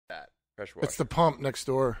Pressure washer. It's the pump next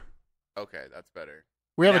door. Okay, that's better.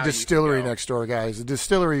 We have Now a you distillery can go. next door, guys. The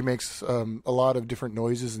distillery makes a lot of different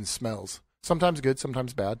noises and smells. Sometimes good,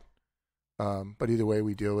 sometimes bad. But either way,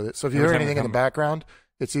 we deal with it. So if you hear anything in the background,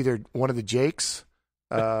 it's either one of the Jakes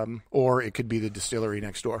or it could be the distillery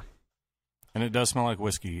next door. And it does smell like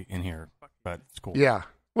whiskey in here, but it's cool. Yeah.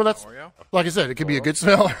 Well, that's, like I said, it could be a good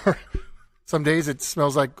smell. Some days it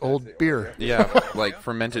smells like old beer. Yeah, like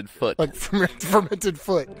fermented foot. Like fermented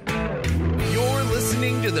foot. You're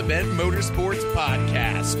listening to the Bent Motorsports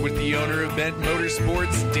Podcast with the owner of Bent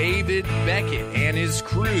Motorsports, David Beckett, and his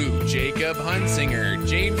crew, Jacob Hunsinger,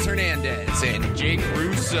 James Hernandez, and Jake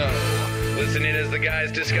Russo. Listen in as the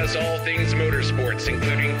guys discuss all things motorsports,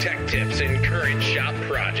 including tech tips and current shop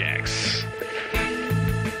projects.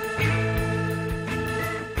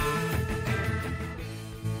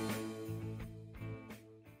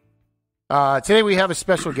 Today we have a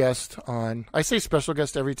special guest on. I say special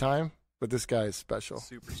guest every time, but this guy is special.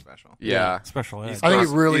 Super special. Yeah. Special ed. He's I think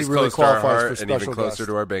close- it really, he's really close to our qualifies heart for and special even closer guest.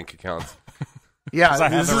 to our bank accounts. Yeah, I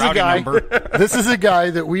have this the is a routing guy. number. This is a guy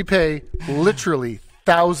that we pay literally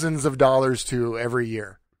thousands of dollars to every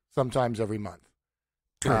year, sometimes every month.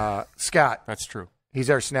 Scott, That's true. he's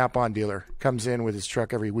our Snap-on dealer. Comes in with his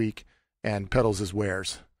truck every week and peddles his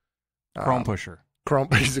wares. Chrome pusher.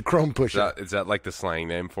 He's a chrome pusher. Is that like the slang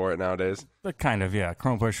name for it nowadays? But kind of, yeah.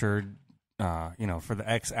 Chrome pusher, for the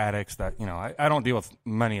ex-addicts that, I don't deal with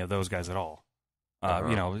many of those guys at all.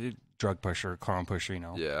 Drug pusher, chrome pusher,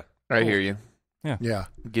 Yeah. I hear you. Yeah.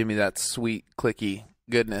 Give me that sweet, clicky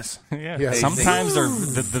goodness. Yeah, Sometimes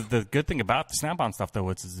the good thing about the Snap-on stuff, though,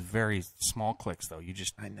 it's very small clicks, though. You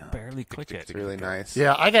just barely click it. It's really nice.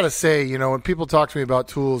 Yeah, I got to say, when people talk to me about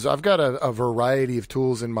tools, I've got a variety of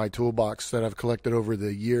tools in my toolbox that I've collected over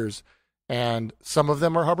the years, and some of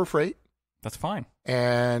them are Harbor Freight, That's fine.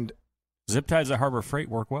 and Zip ties at Harbor Freight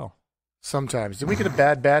work well. sometimes. Did we get a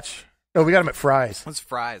bad batch? No, we got them at Fry's. What's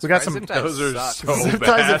fries? We got Fries some- zip ties Those are suck. so Zip bad.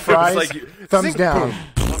 ties at Fry's, It's like thumbs down.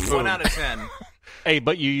 1 out of 10. Hey,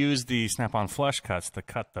 but you use the Snap-on flush cuts to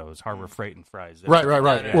cut those Harbor Freight and Fries. Right.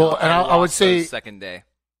 Well, and I would lost say those second day.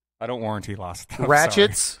 I don't warranty loss. I'm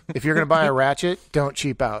ratchets, if you're going to buy a ratchet, don't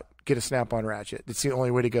cheap out. Get a Snap-on ratchet. It's the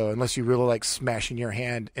only way to go, unless you really like smashing your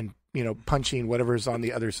hand and punching whatever's on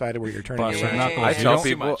the other side of where you're turning Bust your your ratchet.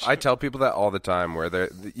 knuckles. I tell people that all the time where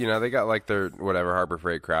they got like their whatever Harbor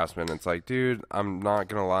Freight Craftsman. It's like, dude, I'm not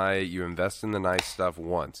gonna lie, you invest in the nice stuff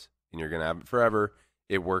once and you're gonna have it forever.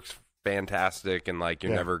 It works fantastic and like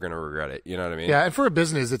you're never gonna regret it. You know what I mean? Yeah, and for a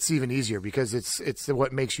business, it's even easier because it's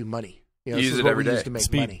what makes you money. You this use is it what every we use day. to make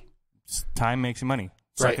Speed. money. Time makes you money.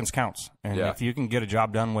 Right. Seconds counts. And Yeah. if you can get a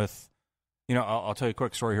job done with, I'll tell you a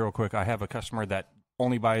quick story here real quick. I have a customer that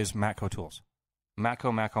only buys Matco tools.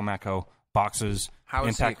 Matco, boxes, How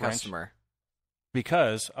is he a impact wrench. customer?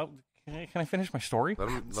 Because, can I finish my story? Let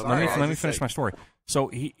him Let me finish my story. So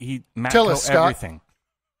he Matco Tell us, Scott. everything.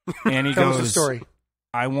 And he Tell goes, us the story.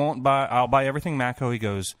 I'll buy everything Matco. He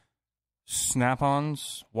goes,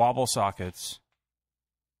 Snap-ons, wobble sockets,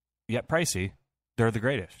 yet pricey. They're the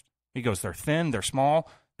greatest. He goes, they're thin, they're small,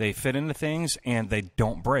 they fit into things, and they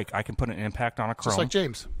don't break. I can put an impact on a chrome. Just like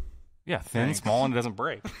James. Yeah, thin, small, and it doesn't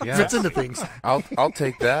break. Yeah. Fits into things. I'll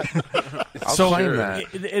take that. I'll So claim that.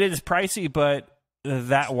 it is pricey, but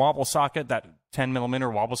that wobble socket, that 10 millimeter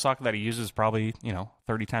wobble socket that he uses probably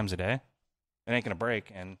 30 times a day, it ain't gonna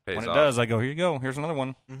break. And Pays when it off. does, I go, here you go. Here's another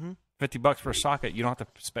one. Mm-hmm. $50 for a socket. You don't have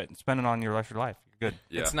to spend it on your rest of your life. You're good.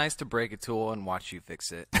 Yeah. It's nice to break a tool and watch you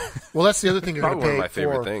fix it. Well, that's the other thing you're going Probably to one of pay my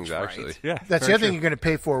favorite for. things, Right. actually. Yeah, That's the very other thing true. you're going to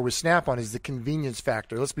pay for with Snap-on is the convenience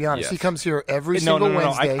factor. Let's be honest. Yes. He comes here every No. single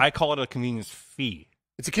Wednesday. I call it a convenience fee.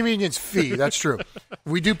 It's a convenience fee. That's true.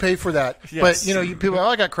 We do pay for that. Yes. But, you people,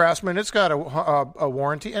 I got Craftsman. It's got a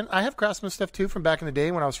warranty. And I have Craftsman stuff, too, from back in the day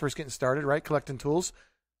when I was first getting started, right, collecting tools.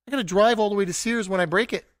 I got to drive all the way to Sears when I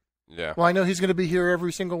break it. Yeah. Well, I know he's going to be here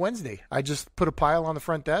every single Wednesday. I just put a pile on the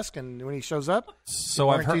front desk, and when he shows up, So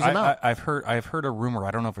I've warranties him out. heard a rumor.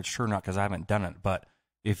 I don't know if it's true or not because I haven't done it. But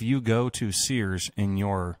if you go to Sears in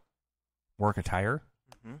your work attire,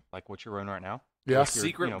 like what you're wearing right now, yeah, with your,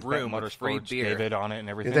 Secret room with free Motorsports, beer. David on it and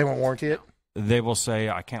everything, they won't warranty it. they will say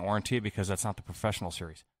I can't warranty it because that's not the professional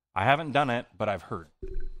series. I haven't done it, but I've heard.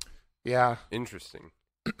 Yeah. Interesting.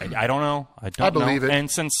 I don't know. I believe know. it. And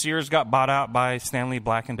since Sears got bought out by Stanley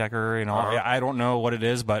Black & Decker and all, I don't know what it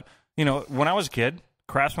is. But, when I was a kid,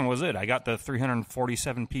 Craftsman was it. I got the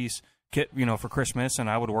 347-piece kit, for Christmas, and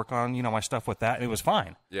I would work on, my stuff with that. And it was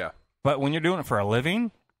fine. Yeah. But when you're doing it for a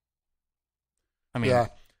living, I mean, Yeah.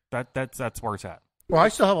 that's where it's at. Well, I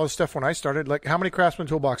still have all this stuff when I started. Like, how many Craftsman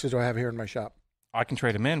toolboxes do I have here in my shop? I can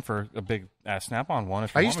trade them in for a big ass Snap-on one.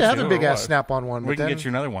 If you I want used me to have a or big ass what. Snap-on one. We But can then get you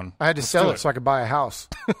another one. I had to Let's sell do it so I could buy a house.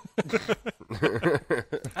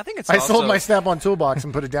 I think it's I also sold my Snap-on toolbox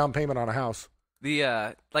and put a down payment on a house. the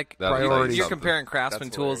like That'd be Priorities. you're something. comparing Craftsman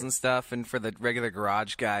That's tools hilarious. and stuff, and for the regular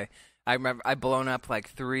garage guy, I remember I blown up like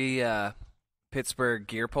 3 Pittsburgh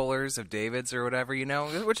gear pullers of David's or whatever,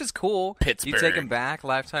 which is cool. You take Pittsburgh. them back,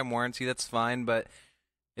 lifetime warranty, that's fine, but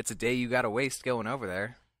it's a day you got to waste going over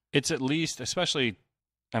there. It's at least, especially,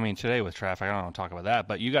 I mean, today with traffic, I don't want to talk about that,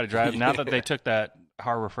 but you got to drive. Now that they took that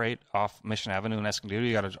Harbor Freight off Mission Avenue in Escondido,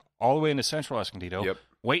 you got to all the way into Central Escondido, Yep.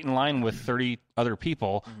 wait in line with 30 other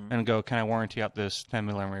people, and go, can I warranty out this 10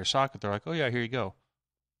 millimeter socket? They're like, oh, yeah, here you go.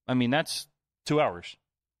 I mean, that's 2 hours.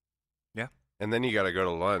 And then you got to go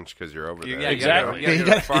to lunch because you're over there. Yeah, Exactly. You gotta You go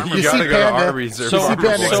to gotta- Farmer's You see got to go to Panda. Arby's or So- You see Farmer's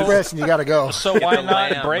Panda Boy. Express and you got to go. So why The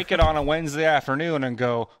not lamb. break it on a Wednesday afternoon and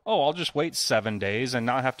go, oh, I'll just wait 7 days and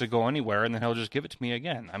not have to go anywhere, and then he'll just give it to me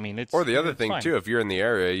again. I mean, it's Or the other it's thing fine. too, if you're in the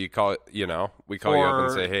area, you call it. We call you up and Or-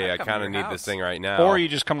 say, "Hey, I I'd come to kind of your need this house. thing right now." Or you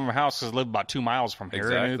just come to my house because I live about 2 miles from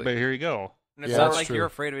here, and Exactly. but here you go. And it's Yeah, not that's like true. you're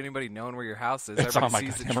afraid of anybody knowing where your house is. It's on Everybody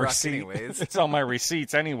my sees the goddamn truck receipt. anyways. It's on my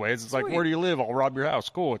receipts anyways. It's like, Sweet. where do you live? I'll rob your house.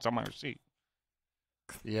 Cool. It's on my receipt.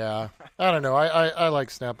 Yeah. I don't know. I like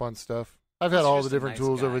Snap-on stuff. I've had It's all just the a different nice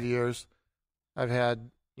tools guy. over the years. I've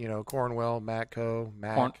had, Cornwell, Matco,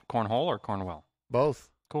 Mac, Cornhole or Cornwell? both.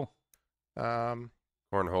 Cool.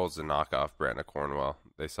 Cornhole's the knockoff brand of Cornwell.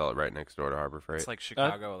 They sell it right next door to Harbor Freight. It's like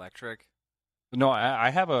Chicago Electric. No, I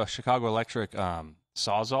have a Chicago Electric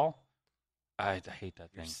Sawzall. I hate that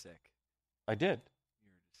You're thing. sick. I did.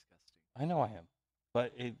 You're disgusting. I know I am.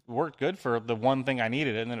 But it worked good for the one thing I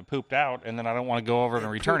needed, and then it pooped out, and then I don't want to go over and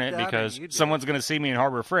return it pooped out because and you did. someone's going to see me in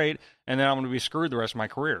Harbor Freight, and then I'm going to be screwed the rest of my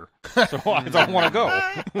career. So I don't want to go.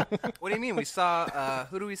 What do you mean? We saw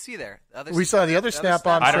who do we see there? We saw the other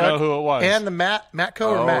Snap-on I don't know truck who it was. and the Matco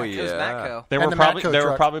or Oh, Mac. It was Yeah. Matco. They and were the probably Matco they were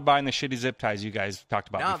truck. probably buying the shitty zip ties you guys talked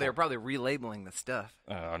about. No, before. they were probably relabeling the stuff.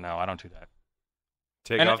 Oh no, I don't do that.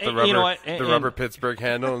 Take And, off the you rubber, know what, the and- rubber Pittsburgh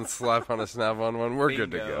handle and slap on a Snap-on one. We're good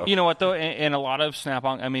to Bingo. go. You know what though? In a lot of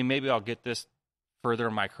Snap-on, I mean, maybe I'll get this further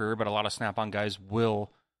in my career, but a lot of Snap-on guys will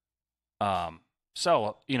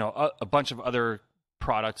sell, a bunch of other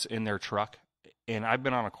products in their truck. And I've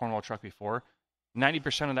been on a Cornwall truck before.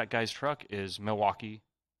 90% of that guy's truck is Milwaukee.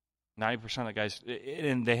 90% of the guys,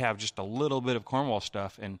 and they have just a little bit of Cornwall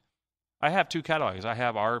stuff. And I have 2 catalogs. I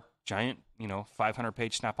have our giant,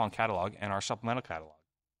 500-page Snap-on catalog and our supplemental catalog.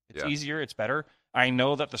 It's Yeah. easier. It's better. I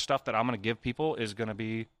know that the stuff that I'm going to give people is going to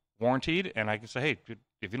be warranted, and I can say, hey, dude,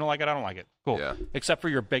 if you don't like it, I don't like it. Cool. Yeah. Except for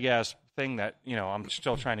your big-ass thing that, I'm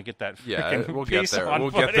still trying to get that Yeah, frickin' we'll get piece there. on,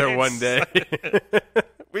 We'll but get there one day. it's-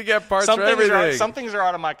 We get parts some for things everything. some things are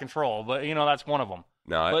out of my control, but, that's one of them.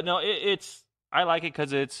 No, But no, it's I like it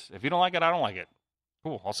because if you don't like it, I don't like it.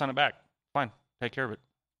 Cool, I'll send it back. Fine, take care of it.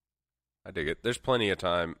 I dig it. There's plenty of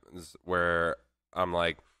times where I'm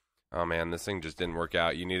like, oh man, this thing just didn't work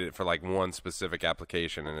out. You need it for like one specific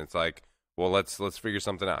application, and it's like, well, let's figure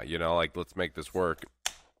something out. Let's make this work.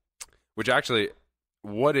 Which actually,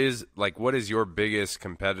 what is your biggest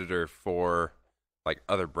competitor for like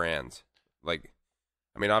other brands? Like,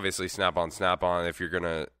 I mean, obviously Snap-on. If you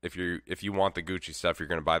want the Gucci stuff, you're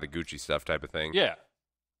gonna buy the Gucci stuff type of thing. Yeah.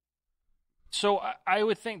 So I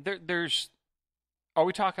would think there's. Are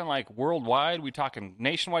we talking like worldwide? We talking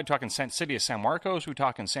nationwide? Talking city of San Marcos? We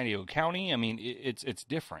talking San Diego County? I mean, it's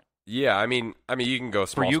different. Yeah, I mean, you can go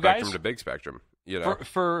small you spectrum guys? to big spectrum. You know,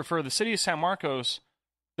 For the city of San Marcos,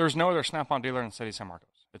 there's no other Snap-on dealer in the city of San Marcos.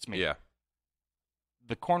 It's me. yeah,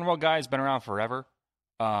 The Cornwall guy has been around forever.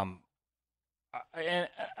 I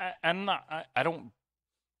don't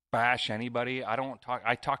bash anybody.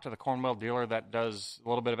 I talk to the Cornwall dealer that does a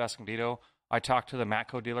little bit of Escondido. I talk to the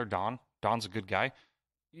Matco dealer, Don. Don's a good guy.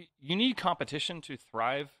 You need competition to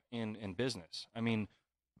thrive in business. I mean,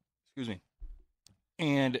 excuse me.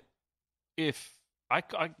 And if I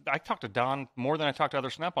talk to Don more than I talk to other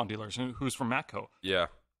Snap-on dealers who's from Matco. yeah.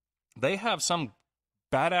 They have some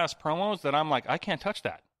badass promos that I'm like, I can't touch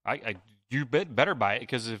that. You better buy it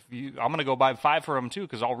because I'm going to go buy 5 for them too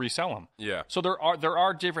because I'll resell them. Yeah. So there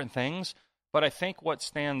are different things, but I think what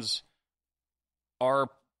stands our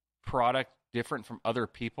product different from other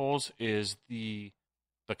people's is the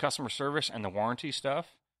customer service and the warranty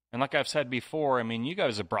stuff. And like I've said before, I mean, you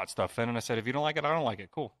guys have brought stuff in, and I said, if you don't like it, I don't like it.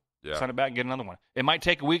 Cool. Yeah. Send it back and get another one. It might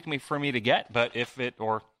take a week for me to get, but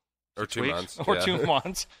Or 6 2 weeks, months. or yeah. 2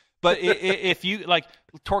 months. But if you like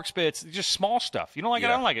torque spits, just small stuff. You don't like it, I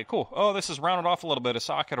Yeah. don't like it. Cool. Oh, this is rounded off a little bit, a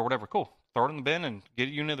socket or whatever. Cool. Throw it in the bin and get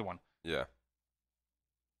you another one. Yeah.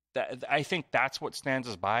 I think that's what stands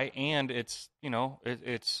us by, and it's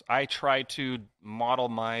it's I try to model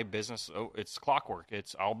my business. It's clockwork.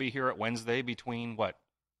 I'll be here at Wednesday between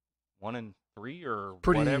 1 and 3 or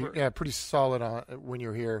whatever. Yeah, pretty solid on when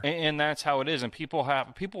you're here. And that's how it is. And people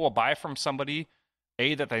will buy from somebody,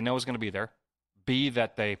 A, that they know is going to be there, B,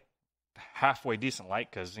 that they halfway decent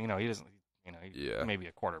like, because he doesn't maybe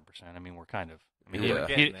 0.25%. I mean, we're kind of. I mean,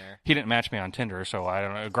 he didn't match me on Tinder, so I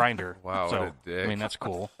don't know. Grinder. Wow, so, what a dick. I mean, that's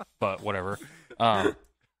cool, but whatever.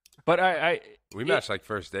 But we matched like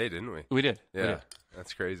first day, didn't we? We did. Yeah, we did.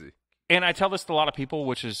 that's crazy. And I tell this to a lot of people,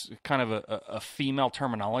 which is kind of a female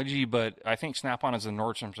terminology, but I think Snap-on is the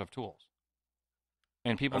Nordstrom's of tools.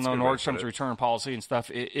 And people That's know a good way to Nordstrom's put it. return policy and stuff.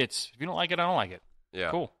 It's if you don't like it, I don't like it.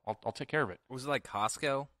 Yeah. Cool. I'll take care of it. Was it like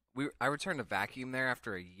Costco? I returned a vacuum there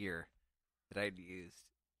after a year that I'd used.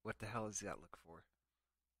 What the hell does that look for?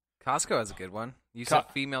 Costco has a good one. You said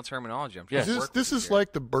female terminology. I'm sure. This is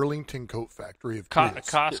like the Burlington Coat Factory of tools.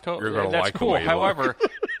 Costco. You're gonna that's like the cool. way you However,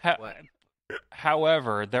 What?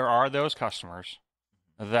 however, there are those customers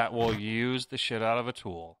that will use the shit out of a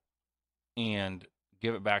tool and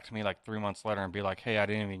give it back to me like 3 months later and be like, "Hey, I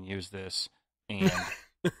didn't even use this, and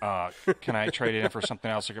can I trade it in for something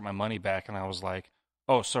else or get my money back?" And I was like,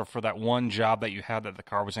 "Oh, so for that one job that you had that the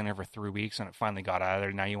car was in there for 3 weeks and it finally got out of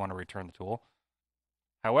there, now you want to return the tool?"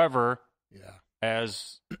 However,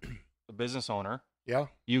 as a business owner,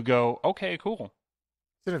 you go, "Okay, cool.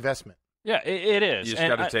 It's an investment." Yeah, it is. You just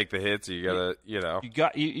got to take the hits. You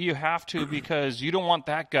got to, You have to, because you don't want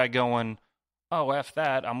that guy going, "Oh, F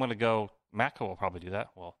that, I'm going to go." Matco will probably do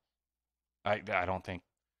that. Well, I don't think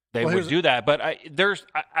they would do that, but I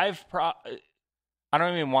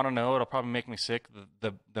don't even want to know. It'll probably make me sick,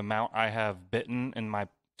 the amount I have bitten in my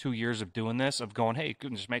 2 years of doing this, of going, "Hey, you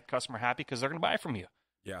can just make the customer happy because they're going to buy from you."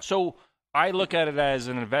 Yeah. So I look at it as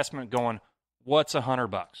an investment going, what's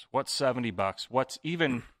 $100? What's $70? What's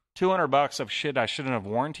even $200 of shit I shouldn't have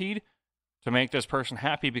warrantied to make this person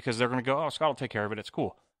happy because they're going to go, "Oh, Scott will take care of it. It's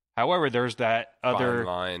cool." However, there's that other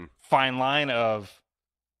fine line of,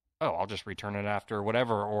 "Oh, I'll just return it after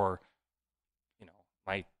whatever," or,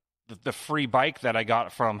 the free bike that I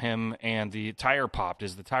got from him and the tire popped.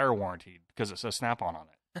 Is the tire warranted because it says Snap-on on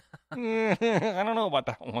it? I don't know about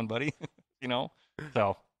that one, buddy.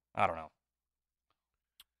 So I don't know.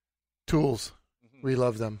 Tools, we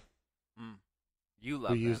love them. You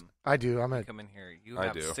love them. I do. Come in here. You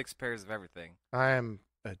have 6 pairs of everything. I'm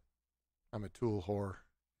a tool whore.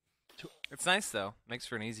 It's nice though. Makes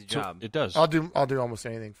for an easy job. It does. I'll do almost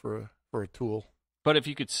anything for a tool. But if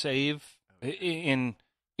you could save in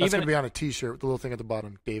That's going to be on a T-shirt with the little thing at the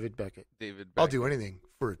bottom, David Beckett. I'll do anything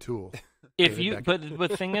for a tool. But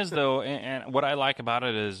the thing is though, and what I like about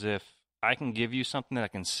it is if I can give you something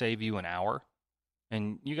that can save you an hour,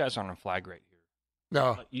 and you guys aren't on flag rate here.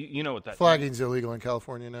 No, you know what that flagging's illegal in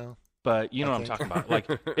California now. But you know what I'm talking about. Like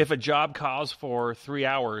if a job calls for 3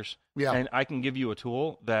 hours, and I can give you a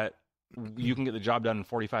tool that you can get the job done in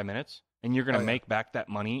 45 minutes, and you're going to make back that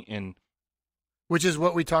money in. Which is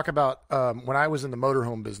what we talk about when I was in the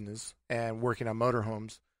motorhome business and working on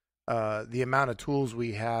motorhomes. The amount of tools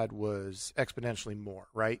we had was exponentially more,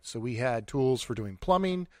 right? So we had tools for doing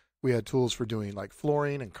plumbing. We had tools for doing like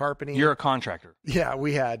flooring and carpeting. You're a contractor. Yeah,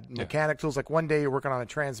 we had mechanic tools. Like one day you're working on a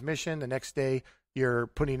transmission. The next day you're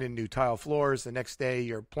putting in new tile floors. The next day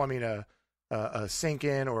you're plumbing a sink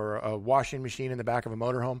in or a washing machine in the back of a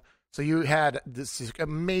motorhome. So you had this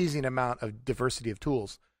amazing amount of diversity of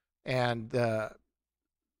tools. And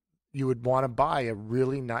you would want to buy a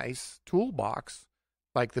really nice toolbox,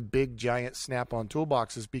 like the big giant Snap-on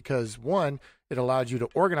toolboxes, because one, it allowed you to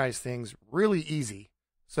organize things really easy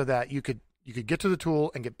so that you could get to the tool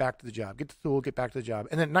and get back to the job, get to the tool, get back to the job.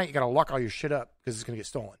 And then at night you got to lock all your shit up because it's going to get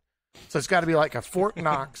stolen. So it's got to be like a Fort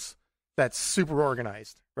Knox that's super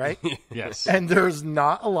organized, right? Yes. And there's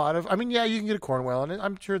not a lot of, you can get a Cornwell, and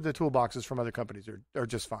I'm sure the toolboxes from other companies are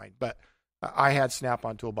just fine. But I had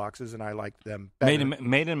Snap-on toolboxes, and I liked them better.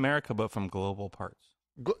 Made in America, but from Global Parts.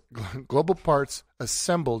 Global Parts,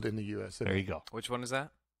 assembled in the U.S. There you go. Which one is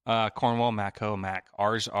that? Cornwell, Matco, Mac.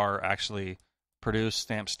 Ours are actually produced,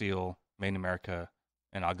 stamped steel, made in America,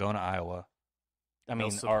 in Algona, Iowa. They'll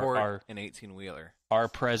support an 18-wheeler. Our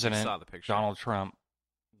president, saw the picture. Donald Trump,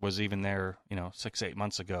 was even there, 6-8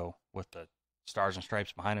 months ago with the stars and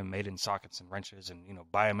stripes behind him, made in sockets and wrenches, and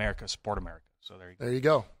buy America, support America. So there you go. There you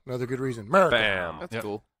go. Another good reason. America. Bam. That's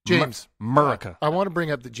cool. James. America. I want to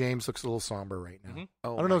bring up that James looks a little somber right now. Mm-hmm.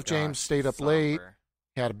 Oh, I don't know if James stayed up late,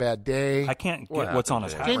 had a bad day. I can't get what's on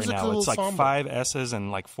his hat James right looks a now. little It's like somber. 5 S's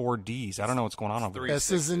and like 4 D's. I don't know what's going on over there.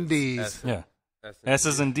 S's and D's. Yeah.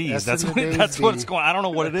 S's and D's. S That's and what, D's, that's what it's D. going. I don't know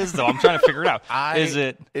what it is though. I'm trying to figure it out. Is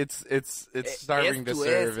it? It's starving to It's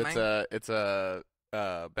serve. twist, It's a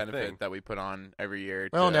benefit Thing. that we put on every year.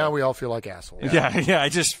 Well, to now we all feel like assholes. Yeah. I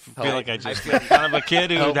just feel like I just feel- kind of a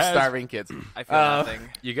kid who help has. starving kids. I feel nothing.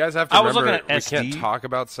 You guys have to I was remember looking at we can't SD. talk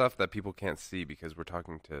about stuff that people can't see because we're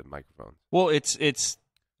talking to microphones. Well, it's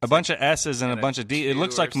a bunch of S's and a and a bunch of D. It two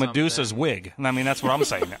looks or like Medusa's something. wig. And I mean, that's what I'm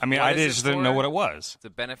saying. I mean, What I is it just didn't know for? what it was. It's a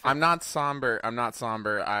benefit. I'm not somber.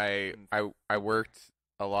 I worked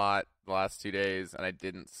a lot the last 2 days, and I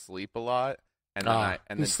didn't sleep a lot. And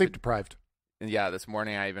then He's sleep deprived. And yeah, this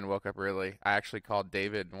morning I even woke up early. I actually called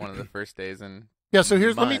David one of the first days, and Yeah, so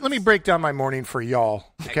let me months. break down my morning for y'all,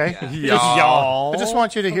 okay? yeah. Y'all. I just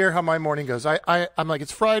want you to hear how my morning goes. I'm like,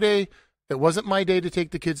 it's Friday. It wasn't my day to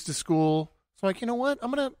take the kids to school. So I'm like, you know what?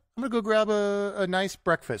 I'm gonna go grab a nice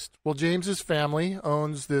breakfast. Well, James's family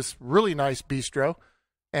owns this really nice bistro,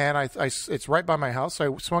 and it's right by my house.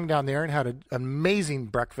 So I swung down there and had an amazing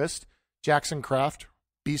breakfast. Jackson Craft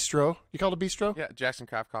Bistro. You call it a bistro? yeah, Jackson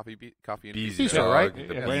Craft Coffee and Beezy Bistro, dog, right?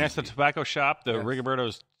 the Yeah, right next to the tobacco shop, the Yes.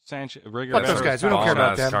 Rigoberto's Sanchez. Fuck those guys. We don't care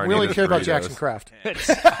about them. We only care about Jackson Craft. It's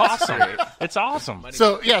awesome. It's awesome.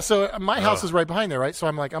 So my house is right behind there, right? So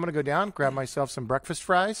I'm like, I'm gonna go down, grab myself some breakfast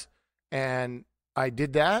fries, and I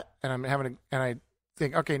did that, and I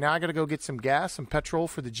think, okay, now I got to go get some gas, some petrol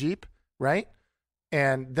for the Jeep, right?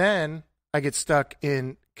 And then I get stuck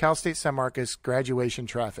in Cal State San Marcos graduation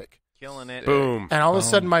traffic. Killing it. Boom. And all of a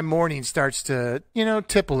sudden my morning starts to,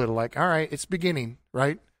 tip a little, like, all right, it's beginning,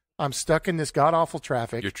 right? I'm stuck in this god-awful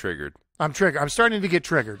traffic. You're triggered. I'm triggered. I'm starting to get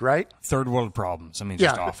triggered, right? Third world problems. I mean, Yeah,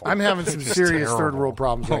 just awful. I'm having some Just serious terrible. third world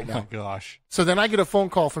problems right Oh now. my gosh. So then I get a phone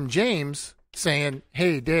call from James saying,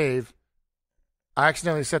 hey, Dave, I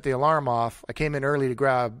accidentally set the alarm off. I came in early to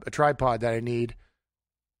grab a tripod that I need.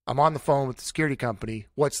 I'm on the phone with the security company.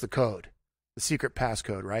 What's the code? The secret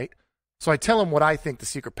passcode, right? So I tell him what I think the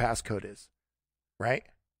secret passcode is, right?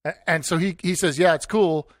 And so he says, yeah, it's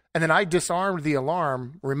cool. And then I disarmed the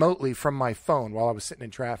alarm remotely from my phone while I was sitting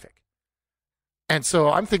in traffic. And so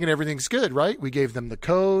I'm thinking everything's good, right? We gave them the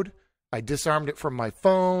code. I disarmed it from my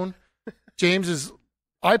phone.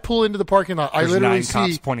 I pull into the parking lot. I There's literally 9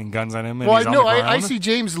 cops see. pointing guns at him. And Well, he's on no, the I ground. see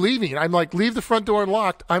James leaving. I'm like, leave the front door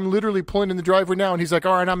unlocked. I'm literally pulling in the driveway now, and he's like,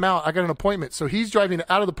 all right, I'm out. I got an appointment. So he's driving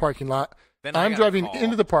out of the parking lot. Then I I'm got a driving call.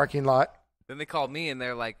 into the parking lot. Then they called me and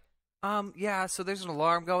they're like, yeah, so there's an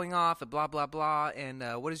alarm going off and blah, blah, blah. And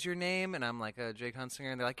what is your name? And I'm like, Jake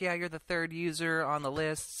Hunsinger. And they're like, yeah, you're the third user on the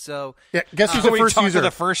list. So Yeah, guess who's Can the we first talk to user? the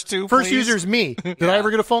first two, First please? user's me. Did I ever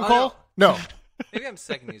get a phone Oh, call? No. maybe I'm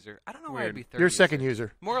second user. I don't know why I'd be third You're user. second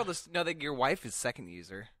user. Moral of the that your wife is second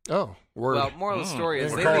user. Oh, word. Well, moral of the story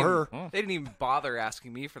is Didn't they call didn't, her. even, they didn't even bother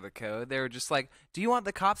asking me for the code. They were just like, do you want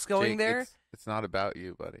the cops going Jake, there? It's not about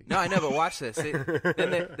you, buddy. No, I know, but watch this.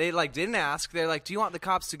 Then they like didn't ask. They're like, "Do you want the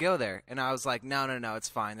cops to go there?" And I was like, "No, it's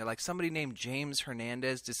fine." They're like, "Somebody named James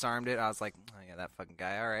Hernandez disarmed it." I was like, "Oh yeah, that fucking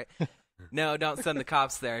guy. All right, no, don't send the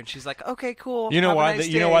cops there." And she's like, "Okay, cool. You know Have a why? nice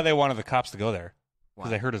You know day." why they wanted the cops to go there? Why?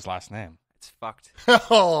 Because they heard his last name, It's fucked.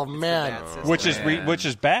 Oh, It's the man. bad system. which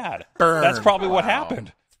is bad. Burn. That's probably what Wow.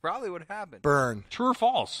 happened. It's probably what happened. Burn. True or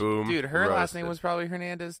false? Boom. Dude, her last Roasted. name was probably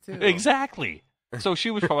Hernandez too. Exactly. So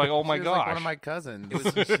she was probably like, "Oh my She was gosh." like one of my cousins.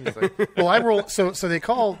 She's like, Well, I roll. So they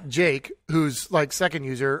call Jake, who's like second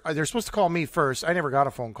user. They're supposed to call me first. I never got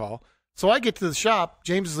a phone call. So I get to the shop.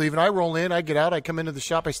 James is leaving. I roll in. I get out. I come into the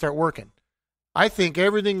shop. I start working. I think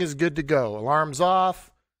everything is good to go. Alarm's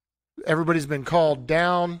off. Everybody's been called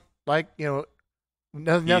down. Like,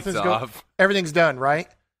 nothing's going. off. Everything's done, right?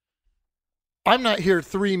 I'm not here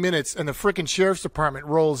 3 minutes, and the freaking sheriff's department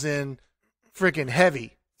rolls in freaking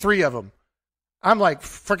heavy. 3 of them. I'm like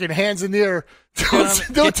freaking hands in the air. Don't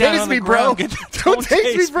Get down tase on the me, bro. ground. Don't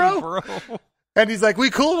tase me, bro. And he's like, "We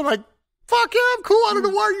cool?" I'm like, "Fuck yeah, I'm cool. I don't know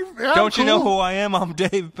why you. I'm Don't you know cool." who I am? I'm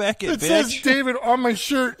Dave Beckett, It bitch. says David on my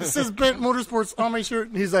shirt. It says Bent Motorsports on my shirt.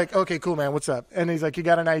 And he's like, "Okay, cool, man. What's up?" And he's like, "You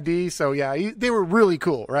got an ID?" So yeah, they were really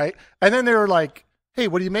cool, right? And then they were like, "Hey,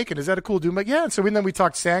 what are you making? Is that a cool dude?" I'm like, "Yeah." And so then we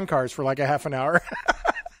talked sand cars for like a half an hour.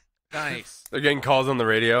 Nice. They're getting calls on the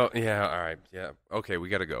radio. Yeah, all right. Yeah. Okay, we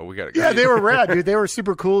got to go. Yeah, they were rad, dude. They were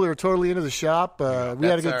super cool. They were totally into the shop. We had a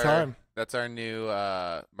that's good time. That's our new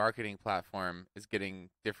marketing platform. Is getting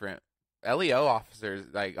different LEO officers.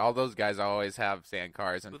 Like all those guys always have sand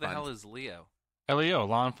cars and Who the fun. hell is Leo? LEO,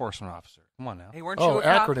 law enforcement officer. Come on now. Hey, weren't you Oh, a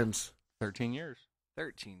cop? acronyms. 13 years.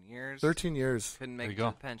 13 years. 13 years. Couldn't There make you it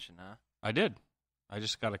go. to the pension, huh? I did. I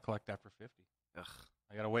just got to collect after 50. Ugh.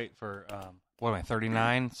 I got to wait for, what am I,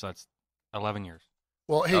 39? So that's 11 years.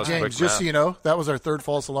 Well, hey, That was quick James, just math. so you know, that was our third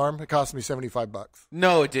false alarm. It cost me $75.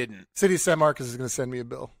 No, it didn't. City of San Marcos is going to send me a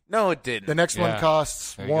bill. No, it didn't. The next one Yeah.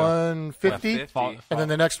 costs There you go. $150, and then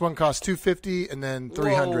the next one costs $250, and then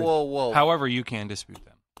 $300. Whoa. However, you can dispute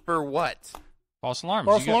them. For what? False alarms.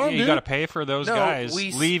 False you alarm, you dude. got to pay for those No, guys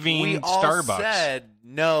we leaving all Starbucks. said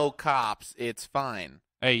no cops. It's fine.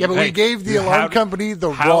 Hey, Yeah, but hey, we gave the how alarm d- company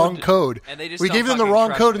the how wrong d- code. And they just We don't gave them the fucking wrong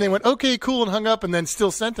trust code, and me. they went, okay, cool, and hung up, and then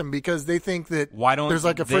still sent them because they think that Why don't there's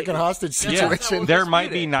like a they- freaking hostage Yeah, situation. there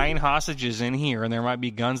might be 9 hostages in here, and there might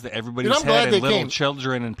be guns that everybody's Dude, I'm glad had, they and little came.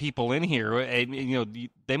 children and people in here. And,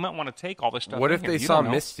 they might want to take all this stuff. What in if here. they You saw don't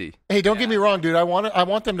know. Misty? Hey, don't get me wrong, dude. I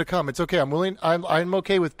want them to come. It's okay. I'm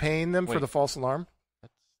okay with paying them for Wait. the false alarm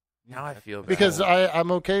Now I feel bad. because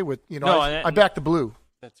I'm okay with No, I back the blue.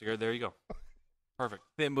 That's good. There you go. Perfect.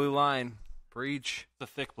 Thin blue line. Breach. The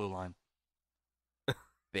thick blue line.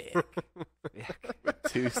 thick. With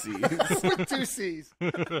 2 C's. with 2 C's.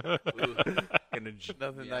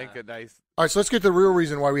 Nothing like a nice. All right, so let's get to the real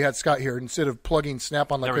reason why we had Scott here instead of plugging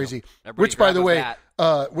Snap-on like There we crazy. Everybody Which, by grab the a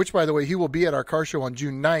way, bat. he will be at our car show on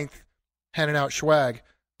June 9th, handing out swag,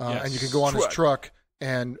 Yes. and you can go on his Swag. truck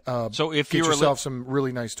and So if get you were yourself some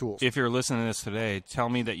really nice tools. if you're listening to this today, tell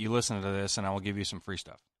me that you listened to this, and I will give you some free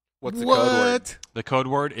stuff. What's the what? code word? The code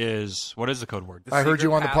word is what is the code word? The I heard secret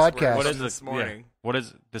you on the password podcast. What from is this the- morning? Yeah. What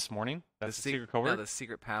is it this morning? That's the secret code No, word. the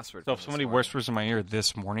secret password. So from if somebody this morning. whispers in my ear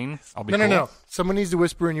this morning, I'll be No, cool. no. Someone needs to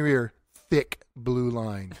whisper in your ear, thick blue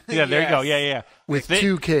line Yeah, there you go. Yes. Yeah. with Thick-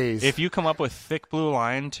 2 Ks. If you come up with thick blue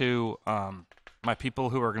line to my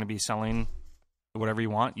people who are going to be selling whatever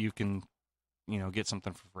you want, you can, get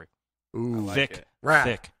something for free. Ooh, Thick, Rap.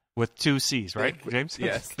 thick with 2 C's, right, James?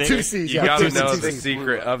 Yes. Thick, 2 C's. You yeah, gotta 2 know C's. the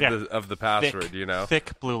secret of Yeah. the password. thick,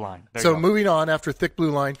 thick blue line. There So you go. moving on after thick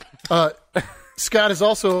blue line, Scott is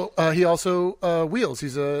also he also wheels. He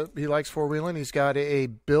likes four-wheeling. He's got a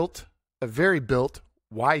very built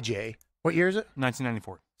YJ. What year is it?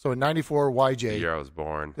 1994. So a 94 The YJ. year I was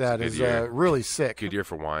born. That It's a is good year. really sick. Good year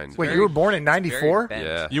for wine. Wait, Very- you were born in Very '94? bent.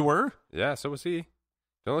 Yeah. You were? Yeah, so was he.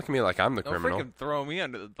 Don't look at me like I'm the Don't criminal. freaking throw me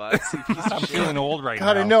under the bus. You piece of I'm shit. feeling old right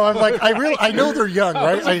God, now. I know. I'm like, I know they're young,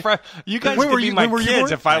 right? You guys When could were be you- my when were you kids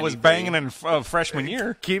born? if I was 93. banging in freshman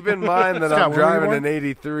year. Keep in mind that Scott, I'm when were you driving born? an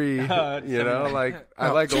 83. You know, like I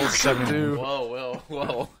Oh. like old stuff too.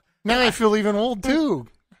 Whoa. Now I feel even old too.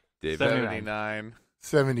 David. 79.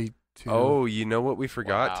 72. Oh, you know what we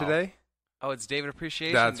forgot Wow. today? Oh, it's David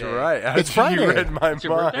Appreciation That's Day. right. It's Friday. You read my It's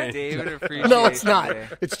your birthday? mind. David Appreciation No, it's not. Day.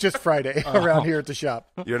 It's just Friday around here at the shop.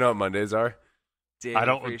 You know what Mondays are? David I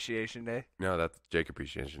don't- Appreciation Day. No, that's Jake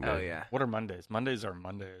Appreciation Day. Oh yeah, What are Mondays? Mondays are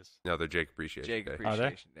Mondays. No, they're Jake Appreciation Jake Day.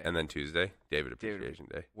 Appreciation Day. And then Tuesday, David Appreciation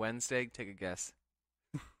Day. Wednesday, take a guess.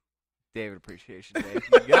 David Appreciation Day.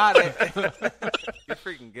 You got it. You're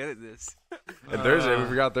freaking good at this. And Thursday, we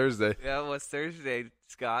forgot Thursday. Yeah, what's Thursday,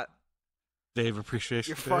 Scott? Dave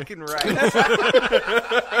Appreciation You're Day. fucking right.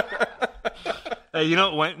 Hey, you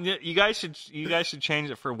know when you guys should change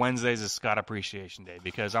it for Wednesdays is Scott Appreciation Day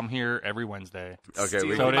because I'm here every Wednesday. Okay, Steal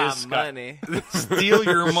we So it my is Scott. money. Steal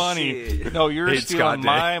your money. Shit. No, you're Hate stealing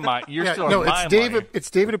Scott my You're Yeah, stealing no, my it's David. money. It's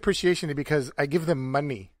David Appreciation Day because I give them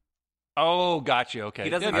money. Oh, got you. Okay. He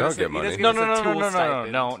doesn't I give don't us get a, he money. doesn't No, give no, us a no, no, tool no,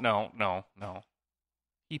 stipend. no.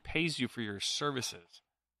 He pays you for your services,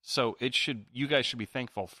 so you guys should be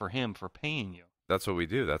thankful for him for paying you. That's what we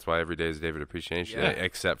do. That's why every day is David Appreciation Yeah. Day,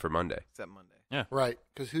 except for Monday. Except Monday. Right,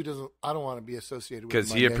 because who doesn't? I don't want to be associated with Because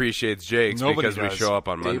he Monday. appreciates Jake's Nobody because we does. show up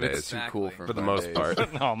on David's Mondays. too Exactly. cool for For the most Mondays.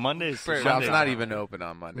 part. No, Mondays. Shop's Mondays not are- even open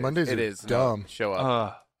on Mondays. Mondays it are is. dumb. No, show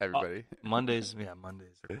up, everybody. Mondays, yeah,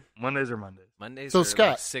 Mondays. Mondays are Mondays. Mondays So, are Scott,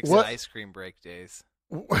 like 6 what- ice cream break days.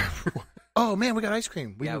 Oh man, we got ice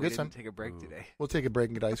cream. We yeah, can we get didn't some. take a break today. We'll take a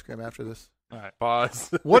break and get ice cream after this. All right.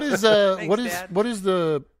 Pause. What is Thanks, what is Dad. what is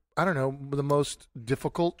the I don't know the most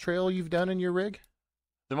difficult trail you've done in your rig?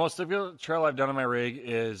 The most difficult trail I've done on my rig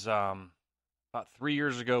is about 3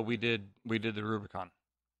 years ago. We did the Rubicon,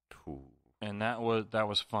 and that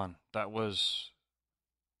was fun. That was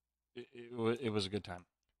it was a good time.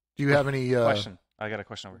 Do you have any? Question. I got a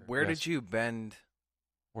question over here. Where Yes. did you bend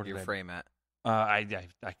Where did your I- frame at? I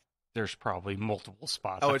there's probably multiple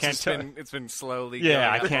spots. Oh, I it's can't just tell. been slowly. Yeah,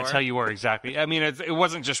 I going can't up tell more? you where exactly. I mean, it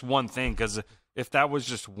wasn't just one thing because if that was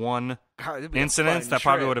just one God, it'd be a incident, fun that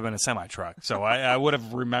probably trip. would have been a semi truck. So I would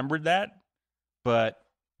have remembered that, but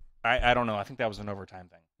I don't know. I think that was an overtime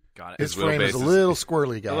thing. Got it. His His frame is a wheelbase is- little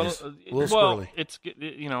squirrely, A guys. little, A little well, squirrely. it's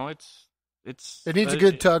it's. It needs a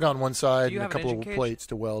good tug on one Do side you and a have an couple engine of cage? plates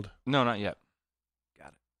to weld. No, not yet.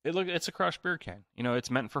 Got it. It's a crushed beer can. It's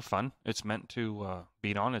meant for fun. It's meant to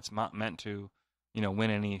beat on. It's not meant to, win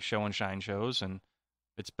any show and shine shows. And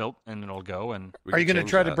It's built and it'll go. And We Are you could going to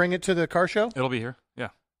change try that. to bring it to the car show? it'll be here. Yeah.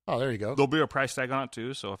 Oh, there you go. There'll be a price tag on it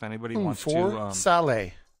too. So if anybody wants For to,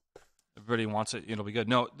 Saleh. everybody wants it, it'll be good.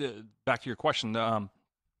 No, back to your question.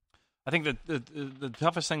 I think that the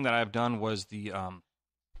toughest thing that I've done was the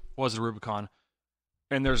Rubicon,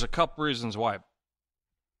 and there's a couple reasons why.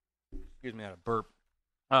 Excuse me, I had a burp.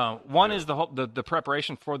 One is the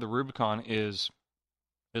preparation for the Rubicon is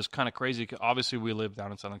kind of crazy. Obviously, we live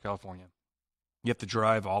down in Southern California. You have to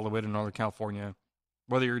drive all the way to Northern California,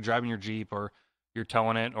 whether you're driving your Jeep or you're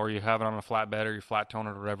towing it or you have it on a flatbed or you flat towing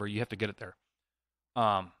it or whatever. You have to get it there.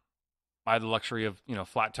 I had the luxury of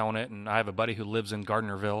flat towing it, and I have a buddy who lives in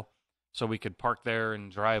Gardnerville, so we could park there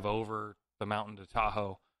and drive over the mountain to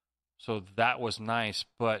Tahoe. So that was nice,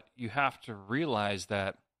 but you have to realize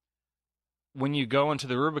that when you go into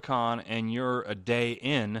the Rubicon and you're a day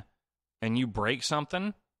in and you break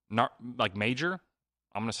something, not like major,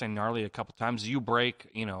 I'm going to say gnarly a couple times, you break,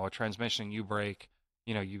 a transmission, you break,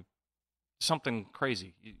 you something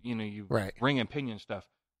crazy, you Right. ring and pinion stuff.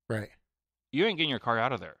 Right. You ain't getting your car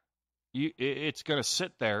out of there. It's going to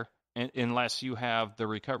sit there unless you have the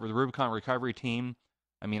Rubicon recovery team.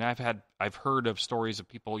 I mean, I've heard of stories of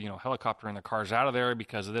people, helicoptering their cars out of there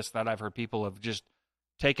because of this, that. I've heard people have just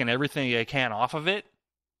taken everything they can off of it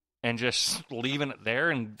and just leaving it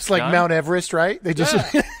there. And It's like Mount Everest, right? They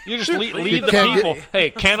just you just leave the can't people.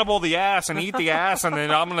 Hey, cannibal the ass and eat the ass, and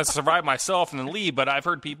then I'm going to survive myself and then leave. But I've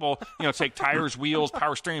heard people, take tires, wheels,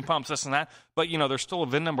 power steering pumps, this and that. But there's still a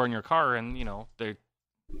VIN number in your car, and the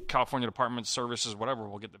California Department of Services, whatever,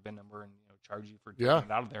 will get the VIN number and charge you for taking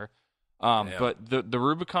it out of there. But the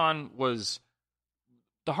Rubicon was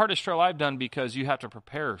the hardest trail I've done because you have to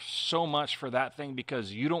prepare so much for that thing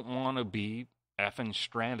because you don't want to be effing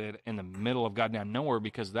stranded in the middle of goddamn nowhere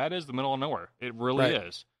because that is the middle of nowhere. It really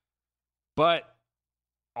is. But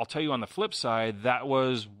I'll tell you on the flip side, that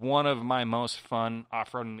was one of my most fun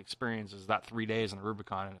off-roading experiences, that 3 days in the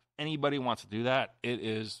Rubicon. And if anybody wants to do that, it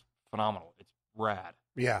is phenomenal. It's rad.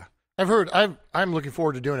 Yeah. I'm looking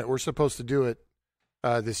forward to doing it. We're supposed to do it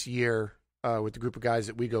this year with the group of guys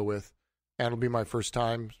that we go with. And it'll be my first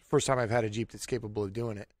time I've had a Jeep that's capable of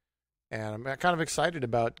doing it. And I'm kind of excited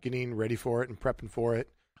about getting ready for it and prepping for it.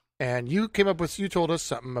 And you told us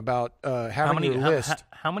something about having your list.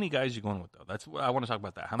 How many guys are you going with, though? That's what I want to talk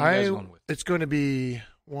about that. How many guys are you going with? It's going to be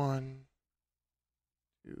 1,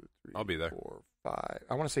 2, 3, I'll be there. 4, 5.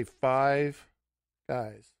 I want to say 5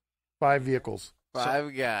 guys. 5 vehicles.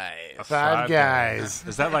 5 guys. 5 guys.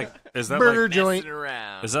 Is that burger like joint?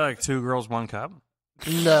 Around. Is that like 2 girls, 1 cup?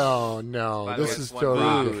 No. By the This way, is it's one totally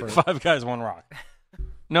rock. different. 5 guys, 1 rock.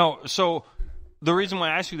 No, so the reason why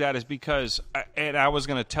I asked you that is because I was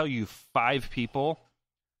going to tell you 5 people,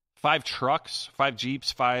 5 trucks, 5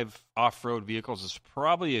 Jeeps, 5 off-road vehicles is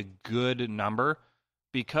probably a good number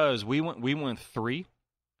because we went 3.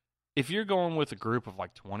 If you're going with a group of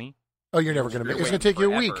like 20, Oh, you're never going to make it. It's going to take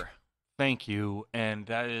you a week. thank you. And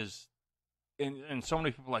that is, and so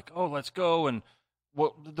many people are like, oh, let's go. And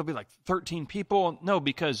well, there'll be like 13 people. No,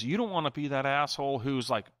 because you don't want to be that asshole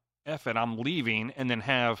who's like, F it, I'm leaving, and then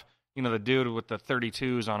have, the dude with the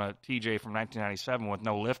 32s on a TJ from 1997 with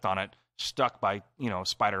no lift on it stuck by,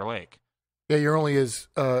 Spider Lake. Yeah, you're only as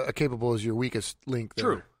capable as your weakest link there.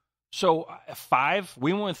 True. So 5,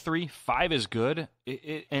 we went 3. 5 is good,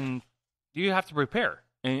 and you have to prepare.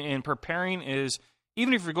 And preparing is,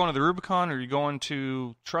 even if you're going to the Rubicon or you're going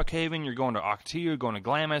to Truck Haven, you're going to Ocotillo, you're going to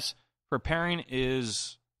Glamis, preparing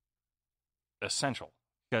is essential.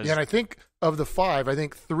 Yeah, and I think of the 5, I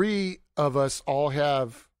think 3 of us all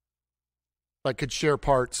have, could share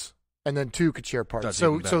parts, and then 2 could share parts.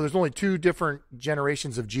 So there's only 2 different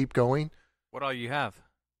generations of Jeep going. What all you have?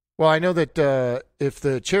 Well, I know that if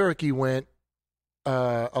the Cherokee went,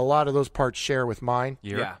 a lot of those parts share with mine.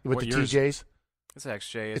 Yeah. With What the year is TJs. It's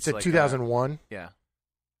XJ. It's a 2001. Yeah.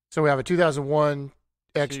 So we have a 2001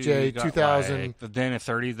 XJ, 2000. The Dana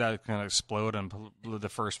 30 that can explode in the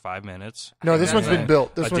first 5 minutes. No, this one's been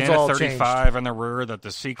built. This a one's Dana all 35 changed. in the rear that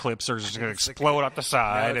the C clips are just going to explode up the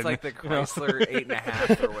side. No, it's like the Chrysler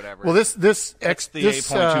 8.5 or whatever. Well, this the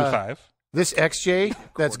 8.25. This XJ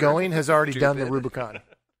that's going has already done the Rubicon.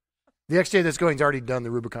 The XJ that's going has already done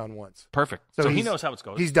the Rubicon once. Perfect. So he knows how it's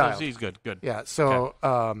going. He's dialed. He's good. Good. Yeah. So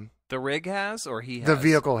the rig has, or he has? the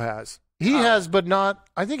vehicle has. He has, but not.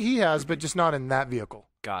 I think he has, but just not in that vehicle.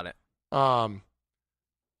 Got it.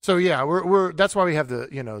 So yeah, we're that's why we have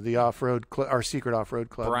the off-road our secret off-road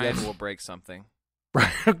club. Brian Yes. will break something.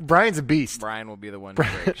 Brian's a beast. Brian will be the one to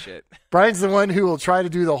break shit. Brian's the one who will try to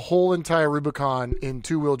do the whole entire Rubicon in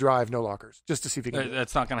 2-wheel drive, no lockers, just to see if he can do it.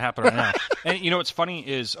 That's not going to happen right now. And what's funny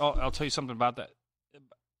is I'll tell you something about that.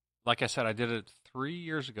 like I said, I did it 3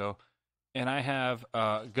 years ago, and I have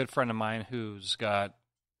a good friend of mine who's got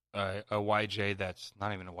a YJ that's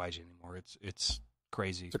not even a YJ anymore. It's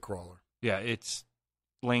crazy. It's a crawler. Yeah, it's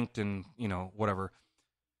linked and, whatever.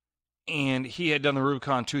 And he had done the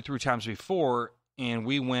Rubicon 2-3 times before, and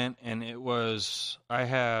we went, and I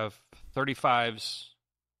have 35s,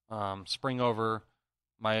 spring over.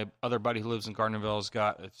 My other buddy who lives in Gardnerville's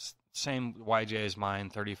got it's same YJ as mine,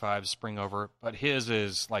 35 spring over, but his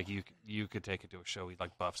is like you could take it to a show. He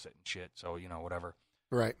like buffs it and shit, so whatever.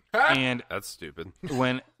 Right. And That's stupid.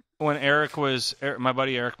 when Eric was my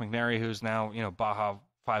buddy Eric McNary, who's now Baja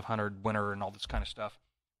 500 winner and all this kind of stuff,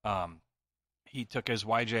 he took his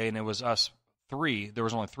YJ and it was us three. There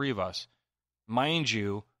was only three of us, mind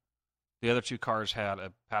you. The other two cars had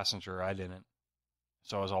a passenger. I didn't.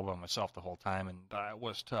 So I was all by myself the whole time, and it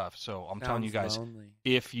was tough. So I'm telling you guys,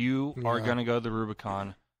 if you are going to go to the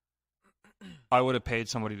Rubicon, I would have paid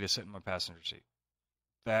somebody to sit in my passenger seat.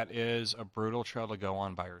 That is a brutal trail to go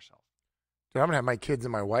on by yourself. Dude, I'm going to have my kids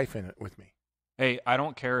and my wife in it with me. Hey, I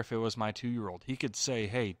don't care if it was my 2-year-old. He could say,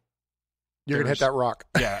 hey. You're going to hit that rock.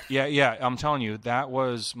 Yeah. I'm telling you, that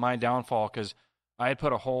was my downfall because I had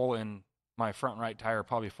put a hole in my front right tire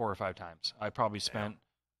probably 4 or 5 times.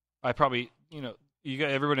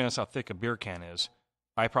 Everybody knows how thick a beer can is.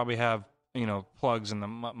 I probably have, plugs in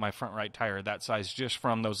my front right tire that size just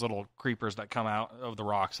from those little creepers that come out of the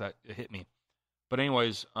rocks that hit me. But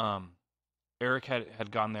anyways, Eric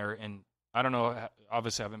had gone there, and I don't know,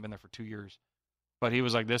 obviously I haven't been there for 2 years, but he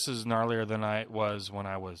was like, this is gnarlier than I was when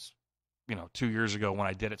I was, 2 years ago when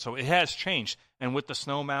I did it. So it has changed. And with the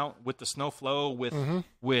snow mount, with the snow flow, with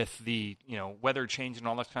the, weather change and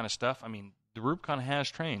all that kind of stuff, I mean, the Rubicon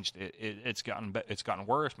has changed. It's gotten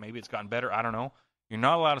worse. Maybe it's gotten better. I don't know. You're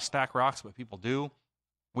not allowed to stack rocks, but people do.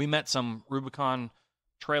 We met some Rubicon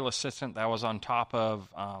Trail assistant that was on top of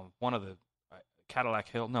one of the Cadillac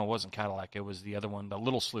Hill. No, it wasn't Cadillac. It was the other one, the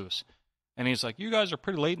Little Sluice. And he's like, you guys are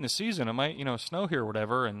pretty late in the season. It might, snow here or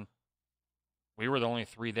whatever. And we were the only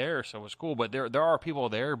 3 there, so it was cool. But there are people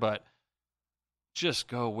there, but just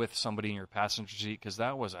go with somebody in your passenger seat because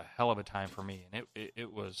that was a hell of a time for me, and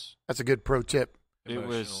it was. That's a good pro tip. It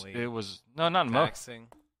was not taxing.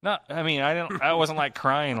 I wasn't like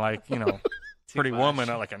crying like Pretty Woman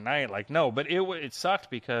like a night no, but it sucked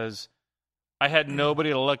because I had nobody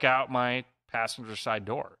to look out my passenger side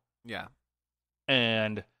door. Yeah,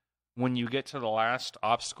 and when you get to the last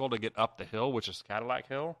obstacle to get up the hill, which is Cadillac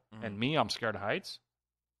Hill, and me, I'm scared of heights.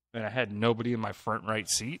 And I had nobody in my front right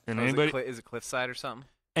seat. And is it cliffside or something?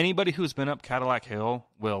 Anybody who's been up Cadillac Hill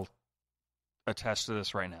will attest to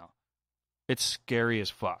this right now. It's scary as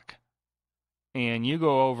fuck. And you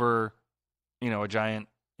go over, a giant,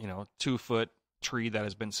 2-foot tree that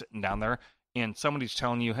has been sitting down there, and somebody's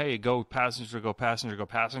telling you, hey, go passenger, go passenger, go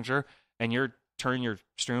passenger, and you're turning your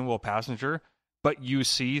steering wheel passenger, but you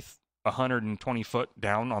see 120 foot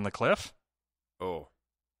down on the cliff. Oh.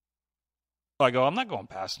 I go, I'm not going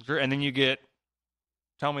passenger. And then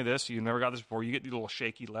tell me this, you never got this before, you get the little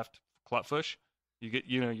shaky left foot. You get,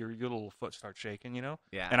 your little foot starts shaking,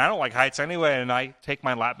 Yeah. And I don't like heights anyway, and I take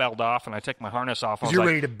my lap belt off and I take my harness off. You're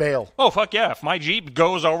ready to bail. Oh, fuck yeah. If my Jeep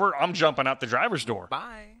goes over, I'm jumping out the driver's door.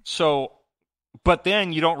 Bye. So, but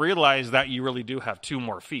then you don't realize that you really do have 2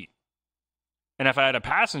 more feet. And if I had a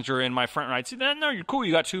passenger in my front right seat, then no, you're cool.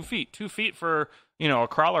 You got 2 feet. 2 feet for, a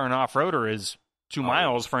crawler and off-roader is 2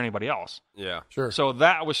 miles for anybody else. Yeah, sure. So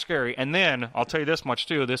that was scary. And then I'll tell you this much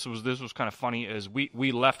too. This was kind of funny. Is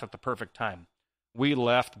we left at the perfect time. We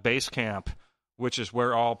left base camp, which is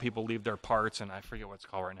where all people leave their parts, and I forget what it's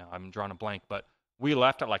called right now. I'm drawing a blank, but we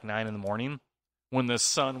left at like 9 a.m. when the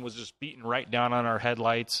sun was just beating right down on our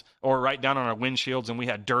headlights or right down on our windshields, and we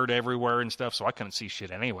had dirt everywhere and stuff. So I couldn't see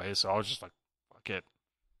shit anyway. So I was just like, fuck it.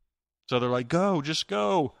 So they're like, go, just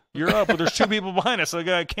go. You're up, but there's 2 people behind us. Like,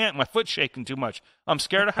 I can't. My foot's shaking too much. I'm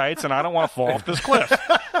scared of heights, and I don't want to fall off this cliff.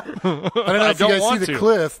 I don't know if you guys see the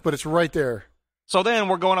cliff, but it's right there. So then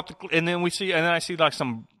we're going up, and then I see like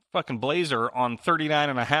some fucking Blazer on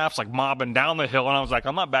 39.5s, like mobbing down the hill, and I was like,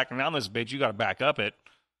 I'm not backing down this bitch. You got to back up it.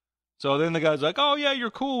 So then the guy's like, oh, yeah,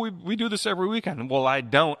 you're cool. We do this every weekend. Well, I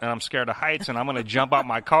don't, and I'm scared of heights, and I'm going to jump out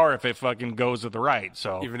my car if it fucking goes to the right.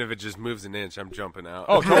 So even if it just moves an inch, I'm jumping out.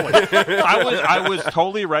 Oh, totally. I was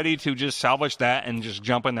totally ready to just salvage that and just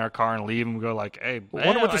jump in their car and leave and go like, hey. I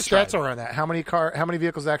wonder what the stats are on that. How many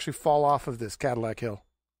vehicles actually fall off of this Cadillac Hill?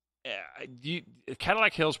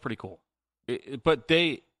 Cadillac Hill's pretty cool. But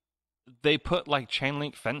they put like chain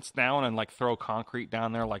link fence down and like throw concrete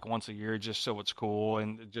down there like once a year just so it's cool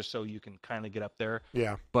and just so you can kind of get up there.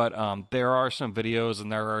 Yeah. But there are some videos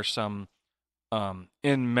and there are some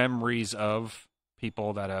in memories of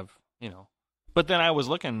people that have But then I was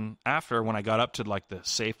looking after when I got up to like the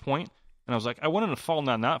safe point, and I was like, I wouldn't have fallen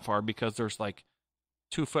down that far because there's like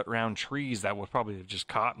 2-foot round trees that would probably have just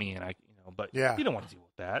caught me, and but you don't want to deal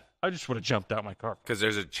with that. I just would have jumped out my car. Because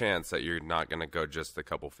there's a chance that you're not going to go just a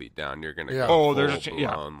couple feet down. You're going to Yeah. go there's a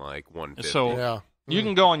full-blown, like 150. So you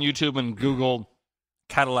can go on YouTube and Google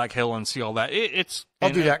Cadillac Hill and see all that. I'll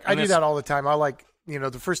do that. I do that all the time. I like,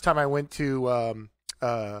 the first time I went to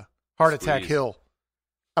Heart Attack Hill,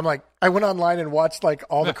 I'm like, I went online and watched like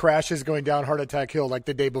all the crashes going down Heart Attack Hill like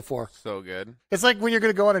the day before. So good. It's like when you're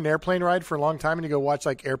going to go on an airplane ride for a long time and you go watch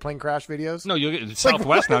like airplane crash videos. No, you'll get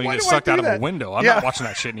Southwest now. You get sucked out of a window. I'm not watching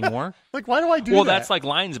that shit anymore. Like, why do I do that? Well, that's like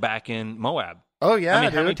lines back in Moab. Oh, yeah, I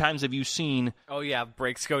mean, how many times have you seen Oh yeah,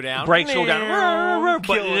 brakes go down. But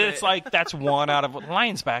Killing it's it. like that's one out of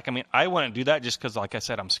Lions Back. I mean, I wouldn't do that just because, like I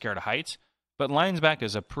said, I'm scared of heights. But Lions Back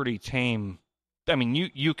is a pretty tame. I mean,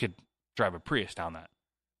 you could drive a Prius down that.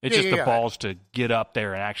 It's just the balls to get up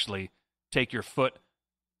there and actually take your foot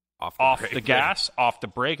off the gas, off the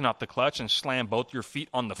brake, and off the clutch, and slam both your feet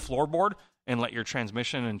on the floorboard and let your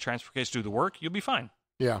transmission and transfer case do the work. You'll be fine.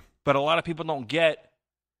 Yeah. But a lot of people don't get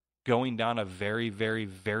going down a very, very,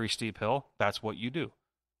 very steep hill. That's what you do.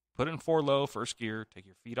 Put it in 4 low, first gear, take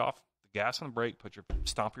your feet off the gas and the brake,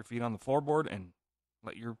 stomp your feet on the floorboard, and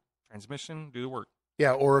let your transmission do the work.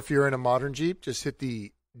 Yeah, or if you're in a modern Jeep, just hit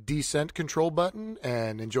the descent control button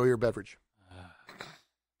and enjoy your beverage.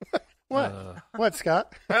 What? What,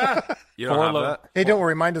 Scott? You don't have that? Hey, don't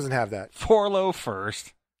worry, mine doesn't have that. 4 low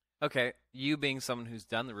first. Okay, you being someone who's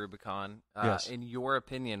done the Rubicon, Yes. in your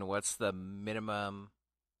opinion, what's the minimum?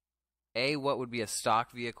 What would be a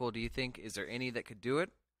stock vehicle? Do you think? Is there any that could do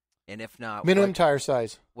it? And if not, Minimum tire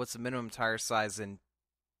size. what's the minimum tire size and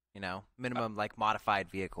minimum like modified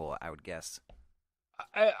vehicle? I would guess.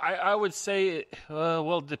 I would say,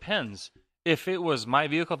 well, it depends. If it was my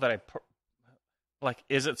vehicle that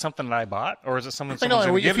is it something that I bought, or is it something someone's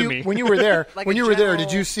going to give to me? When you were there, Like when a you were there, general-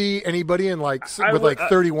 did you see anybody in with I would-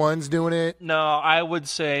 31s doing it? No, I would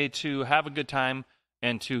say to have a good time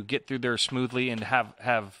and to get through there smoothly and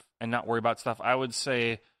have and not worry about stuff. I would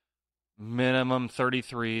say minimum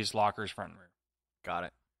 33s, lockers, front and rear. Got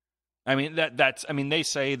it. I mean that's. I mean they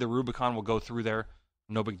say the Rubicon will go through there,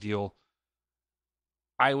 no big deal.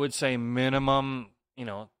 I would say minimum,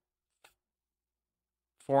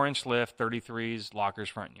 4-inch lift, 33s, lockers,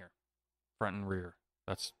 front and rear.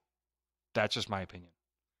 That's just my opinion.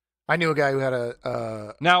 I knew a guy who had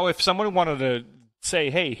a Now, if someone wanted to say,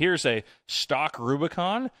 "Hey, here's a stock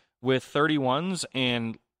Rubicon with 31s,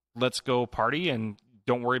 and let's go party and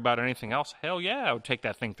don't worry about anything else," hell yeah, I would take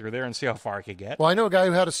that thing through there and see how far I could get. Well, I know a guy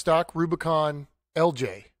who had a stock Rubicon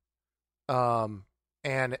LJ,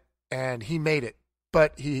 and he made it,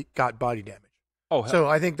 but he got body damage. Oh, hell. So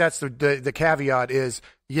I think that's the caveat is,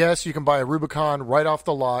 yes, you can buy a Rubicon right off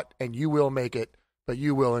the lot, and you will make it, but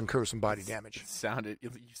you will incur some body damage. It sounded. You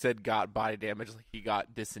said got body damage like he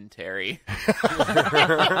got dysentery.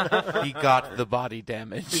 He got the body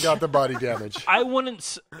damage. He got the body damage. I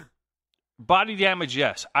wouldn't. Body damage,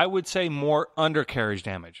 yes. I would say more undercarriage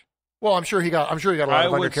damage. Well, I'm sure he got a lot I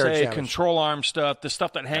of would undercarriage say damage. control arm stuff, the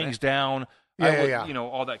stuff that hangs down. Yeah.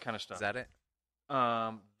 All that kind of stuff. Is that it?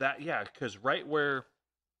 Because right where,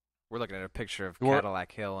 We're looking at a picture of We're-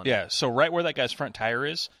 Cadillac Hill. And yeah, so right where that guy's front tire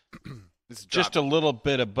is, it's just a little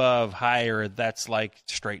bit above higher, that's like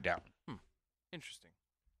straight down. interesting.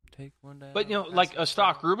 Take one down. But like a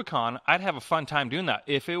stock Rubicon, I'd have a fun time doing that.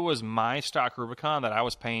 If it was my stock Rubicon that I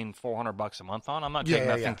was paying $400 a month on, I'm not taking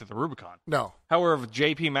that thing to the Rubicon. No. However, if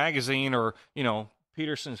JP Magazine or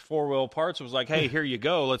Peterson's 4-Wheel Parts was like, "Hey, here you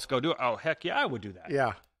go, let's go do it." Oh, heck yeah, I would do that.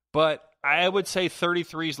 Yeah. But I would say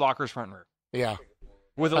 33s, lockers, front and rear, Yeah.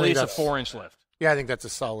 with I at think least a that's- 4-inch lift. Yeah, I think that's a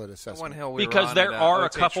solid One assessment. hill we were Because on there at, are a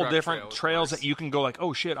OT couple Truck different Trail trails was- that you can go like,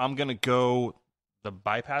 "Oh shit, I'm gonna go the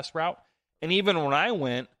bypass route." And even when I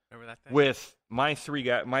went Remember that thing? with my three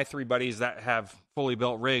buddies that have fully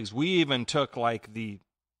built rigs, we even took like the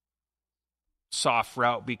soft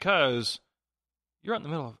route because you're out in the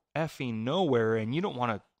middle of effing nowhere and you don't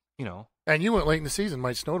want to, And you went late in the season,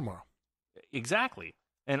 might snow tomorrow. exactly.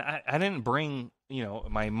 And I didn't bring,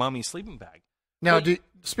 my mummy sleeping bag. Now, But-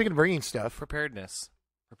 speaking of bringing stuff, preparedness.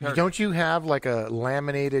 don't you have like a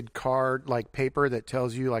laminated card, like paper that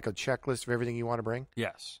tells you like a checklist of everything you want to bring?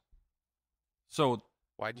 Yes. So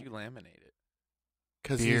Why'd you laminate it?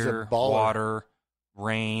 Because he's a beer, baller. water,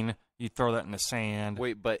 rain, you throw that in the sand.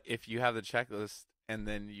 Wait, but if you have the checklist and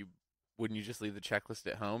then wouldn't you just leave the checklist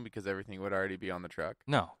at home because everything would already be on the truck?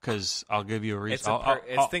 No, because I'll give you a reason.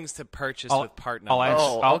 It's things to purchase I'll- with part I'll numbers.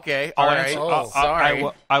 answer- okay. I'll All answer- right. Oh,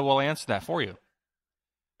 Sorry. I will answer that for you.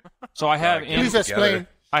 So I have Get in Please it explain. together.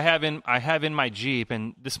 I have in my Jeep,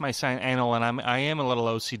 and this might sound anal, and I am a little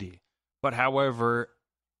OCD. But however,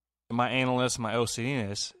 my analness, my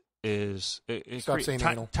OCDness is Stop saying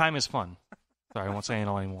anal. Time is fun. Sorry, I won't say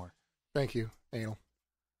anal anymore. Thank you, anal.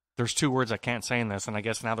 There's 2 words I can't say in this, and I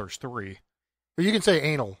guess now there's 3. But you can say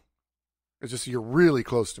anal. It's just you're really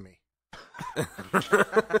close to me.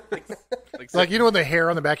 Like you know when the hair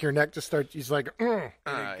on the back of your neck just starts. He's like, In a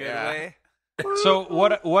good way. So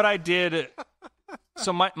what I did.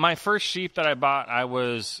 So my first Jeep that I bought, I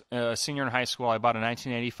was a senior in high school. I bought a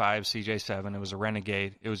 1985 CJ7. It was a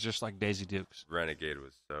Renegade. It was just like Daisy Dukes. Renegade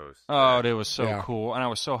was so sick. Oh, it was so Yeah. cool, and I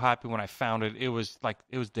was so happy when I found it. It was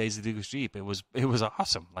Daisy Dukes Jeep. It was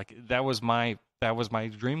awesome. Like that was my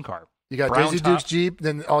dream car. you got Brown Daisy top. Duke's Jeep.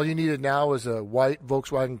 Then all you needed now is a white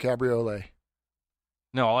Volkswagen Cabriolet.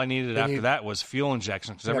 No, all I needed Then after you- that was fuel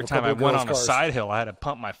injection because You every have a time I couple of went those on a cars. side hill, I had to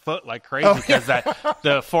pump my foot like crazy Oh, because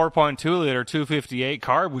the 4.2 liter 258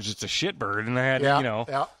 carb was just a shitbird, and I had Yeah,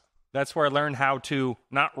 to, that's where I learned how to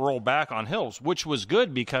not roll back on hills, which was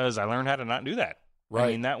good because I learned how to not do that. Right.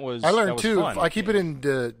 I mean, that was I learned that was too. fun. If I keep it in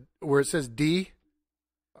the where it says D,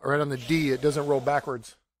 right on the D, it doesn't roll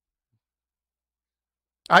backwards.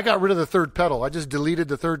 I got rid of the third pedal. I just deleted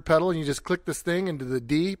the third pedal, and you just click this thing into the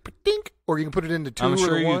D, dink, or you can put it into 2 I'm or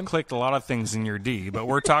sure you 1. clicked a lot of things in your D, but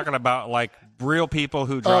we're talking about like real people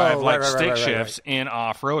who drive right, like right, stick right, shifts in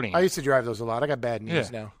off-roading. I used to drive those a lot. I got bad knees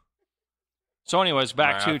Yeah. now. So anyways,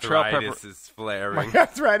 back My to trail arthritis prep. is My flaring.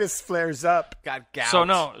 arthritis flares up. Got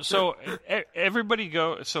gout. So everybody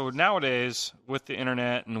go. So nowadays with the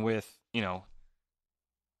internet and with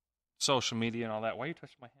social media and all that, why are you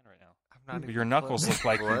touching my hand right now? I'm not Your even knuckles close. look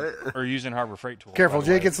like What? are using Harbor Freight tools. Careful, by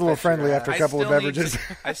the way. Jake gets a little friendly after a couple of beverages.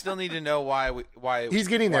 I still need to know why. He's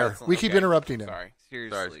getting why there. it's not- We keep okay. interrupting him. Sorry.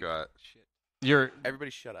 Seriously. Sorry, Scott. Shit. You're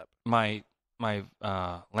Everybody, shut up. my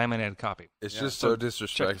laminated copy, It's Yeah. just So so check this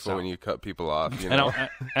disrespectful out. when you cut people off. You and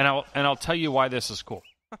know? I'll tell you why this is cool.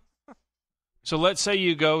 So let's say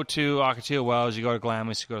you go to Ocotillo Wells, you go to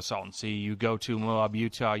Glamis, you go to Salton Sea, you go to Moab,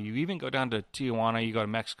 Utah, you even go down to Tijuana, you go to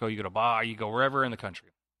Mexico, you go to Baja, you go wherever in the country.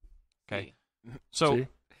 Okay, so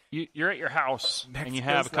See? you're at your house and you Mexico's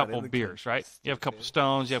have a not couple in the of beers, country. right? You have a couple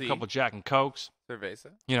Stones, you have a See? couple Jack and Cokes.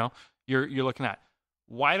 Cerveza. You're looking at.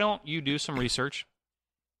 Why don't you do some research?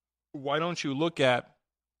 Why don't you look at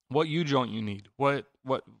what U-joint you need? What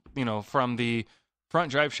from the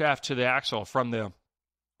front drive shaft to the axle, from the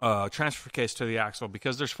transfer case to the axle,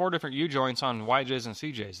 because there's 4 different U-joints on YJs and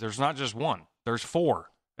CJs. There's not just one. There's 4.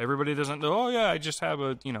 Everybody doesn't know, oh yeah, I just have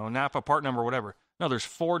a Napa part number or whatever. No, there's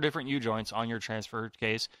 4 different U-joints on your transfer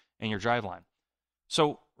case and your drive line.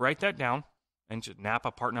 So write that down and just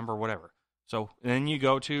Napa part number, whatever. So then you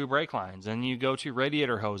go to brake lines, then you go to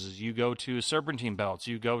radiator hoses, you go to serpentine belts,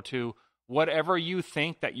 you go to whatever you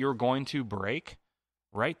think that you're going to break.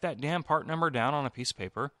 Write that damn part number down on a piece of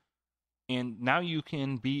paper, and now you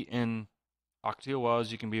can be in Ocotillo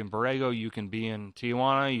Wells, you can be in Borrego, you can be in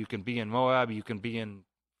Tijuana, you can be in Moab, you can be in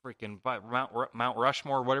freaking Mount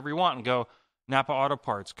Rushmore, whatever you want, and go, Napa Auto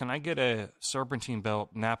Parts, can I get a serpentine belt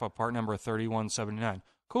Napa part number 3179?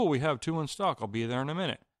 Cool, we have 2 in stock. I'll be there in a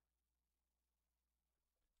minute.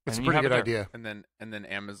 It's a And you pretty have good it there. idea. And then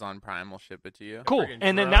Amazon Prime will ship it to you. Cool. Friggin'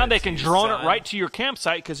 And then drone now it they to can you, drone it son. right to your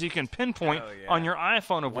campsite because you can pinpoint Hell yeah. on your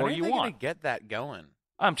iPhone of When where are you they gonna want. get that going?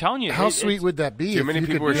 I'm telling you. How it- sweet it's- would that be Too if many you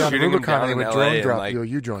people could were be on shooting them Rubicon down and in they would LA drone and drop like you a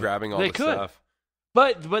U-joint? grabbing all They the could. stuff.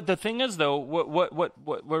 But the thing is, though,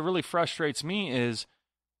 what really frustrates me is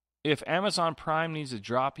if Amazon Prime needs to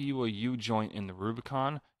drop you a U-joint in the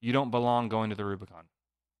Rubicon, you don't belong going to the Rubicon.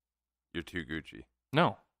 You're too Gucci.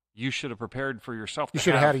 No. You should have prepared for yourself. You to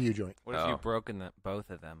should have had a U-joint. What if Oh. you've broken both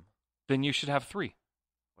of them? Then you should have 3.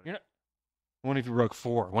 You're not. What if you broke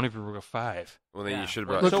 4? What if you broke 5? Well, then Yeah. you should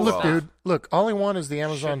have Look- brought Look, 12. dude. Look, all I want is the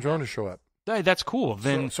Amazon drone to show up. Hey, that's cool.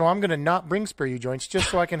 Then So I'm going to not bring spare U-joints just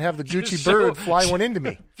so I can have the Gucci Just so- bird fly one into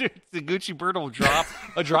me. Dude, the Gucci bird will drop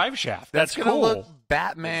a drive shaft. That's gonna cool. look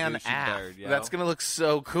Batman The Gucci ass. bird, yo. That's gonna look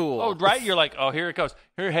so cool. Oh, right. You're like, oh, here it goes.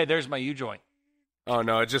 Here, hey, there's my U-joint. Oh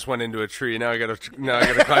no, it just went into a tree. Now I gotta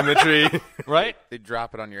climb the tree. Right? They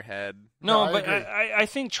drop it on your head. No, No, I but agree. I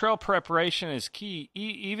think trail preparation is key.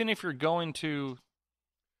 Even if you're going to,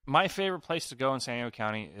 my favorite place to go in San Diego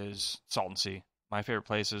County is Salton Sea. My favorite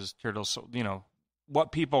place is Turtles.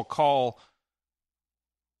 What people call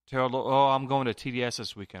Turtle. Oh, I'm going to TDS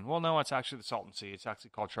this weekend. Well, no, it's actually the Salton Sea. It's actually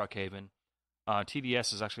called Truck Haven.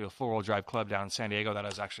 TDS is actually a 4-wheel drive club down in San Diego that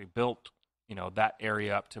has actually built that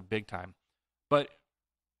area up to big time. But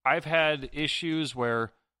I've had issues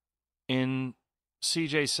where in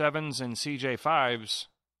CJ7s and CJ5s,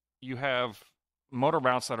 you have motor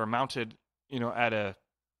mounts that are mounted, at a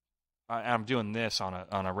I'm doing this on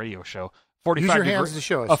a radio show. Use your hands to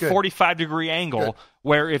show us. A 45-degree angle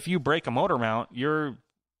where if you break a motor mount, your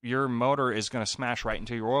motor is going to smash right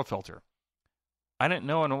into your oil filter. I didn't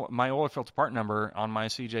know my oil filter part number on my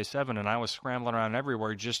CJ7, and I was scrambling around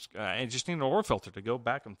everywhere. I just needed an oil filter to go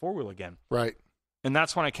back and four-wheel again. Right. And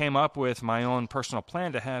that's when I came up with my own personal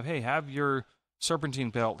plan to have your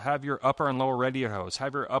serpentine belt, have your upper and lower radiator hose,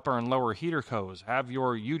 have your upper and lower heater hose, have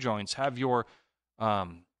your U-joints, have your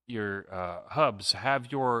hubs,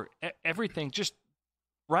 have your everything. Just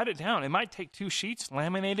write it down. It might take 2 sheets,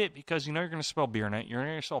 laminate it, because you're going to spell beer in it. You're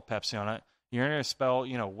going to spell Pepsi on it. You're going to spell,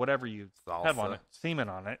 whatever you have on it, semen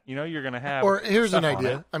on it. You're going to have. Or here's an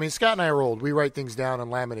idea. I mean, Scott and I are old. We write things down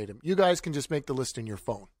and laminate them. You guys can just make the list in your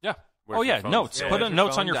phone. Yeah. Notes. Yeah, Put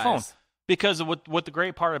notes on your phone. Dies. Because what the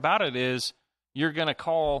great part about it is you're going to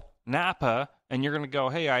call Napa and you're going to go,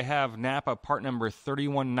 hey, I have Napa part number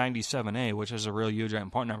 3197A, which is a real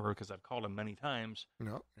U-joint part number because I've called them many times.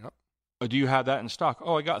 Yep. Do you have that in stock?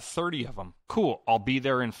 Oh, I got 30 of them. Cool. I'll be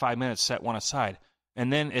there in 5 minutes. Set one aside.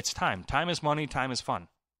 And then it's time. Time is money. Time is fun.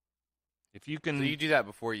 If you can. So you do that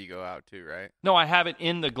before you go out too, right? No, I have it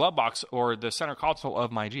in the glove box or the center console of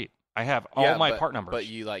my Jeep. I have all my part numbers. But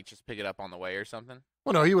you just pick it up on the way or something?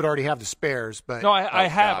 Well, no, he would already have the spares, but no, I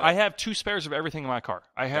have 2 spares of everything in my car.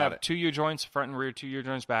 I have 2 U-joints, front and rear, 2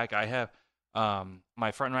 U-joints back. I have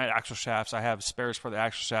my front and right axle shafts. I have spares for the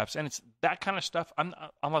axle shafts, and it's that kind of stuff. I'm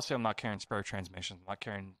not saying I'm not carrying spare transmissions. I'm not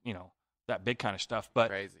carrying that big kind of stuff, but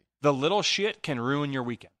crazy. The little shit can ruin your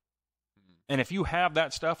weekend. And if you have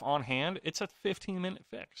that stuff on hand, it's a 15-minute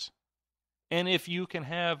fix. And if you can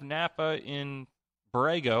have Napa in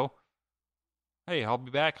Borrego, hey, I'll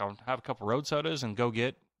be back. I'll have a couple road sodas and go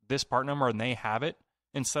get this part number, and they have it.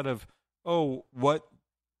 Instead of, what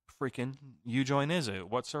freaking U-joint is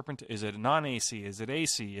it? What serpent? Is it a non-AC? Is it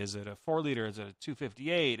AC? Is it a 4-liter? Is it a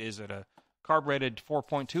 258? Is it a carbureted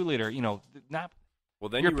 4.2-liter? Napa. Well,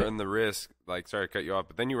 then you run the risk, sorry to cut you off,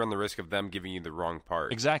 but then you run the risk of them giving you the wrong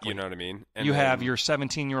part. Exactly. You know what I mean? And you have your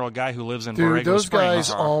 17-year-old guy who lives in Dude, Borrego those Springs. guys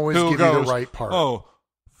always give you the right part.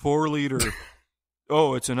 4-liter.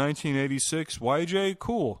 Oh, it's a 1986 YJ?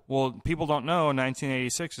 Cool. Well, people don't know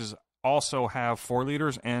 1986s also have 4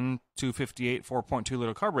 liters and 258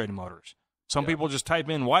 4.2-liter carbureted motors. Some people just type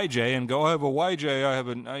in YJ and go, I have a YJ, I have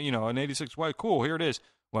an 86Y. Cool, here it is.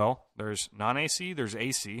 Well, there's non-AC, there's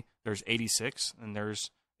AC, there's 86, and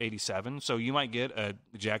there's 87. So you might get a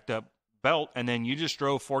jacked up belt, and then you just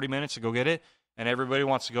drove 40 minutes to go get it, and everybody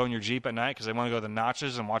wants to go in your Jeep at night because they want to go to the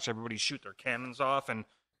notches and watch everybody shoot their cannons off, and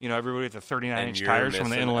everybody with the 39-inch tires from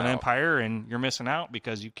the Inland Empire, and you're missing out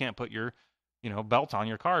because you can't put your belt on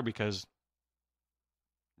your car because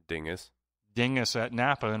dingus at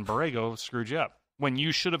Napa and Borrego screwed you up when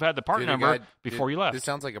you should have had the part number before you left. This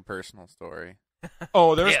sounds like a personal story.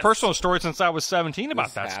 Oh, there's personal stories since I was 17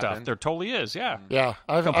 about that stuff. There totally is, yeah. Yeah,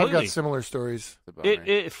 I've got similar stories.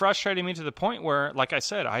 It frustrated me to the point where, like I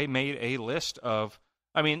said, I made a list of,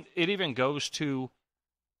 it even goes to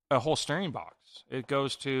a whole steering box. It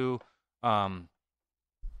goes to,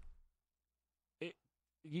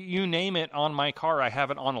 you name it on my car, I have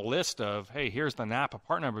it on a list of, hey, here's the Napa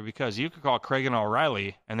part number, because you could call Craig and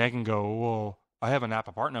O'Reilly, and they can go, well, I have a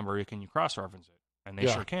Napa part number, can you cross-reference it? And they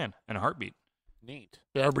sure can, in a heartbeat. Neat.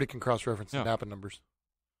 Yeah, everybody can cross-reference the Napa numbers.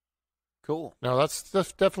 Cool. No, that's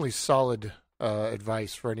definitely solid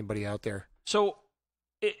advice for anybody out there. So,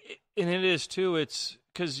 it is too, it's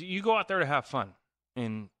because you go out there to have fun,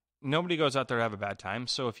 and nobody goes out there to have a bad time.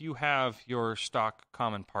 So if you have your stock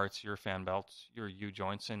common parts, your fan belts, your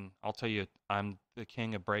U-joints, and I'll tell you, I'm the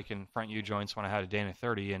king of breaking front U-joints when I had a Dana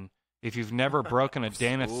 30, and if you've never broken a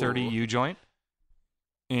Dana 30 U-joint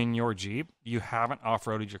in your Jeep, you haven't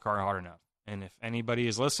off-roaded your car hard enough. And if anybody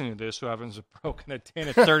is listening to this who hasn't broken a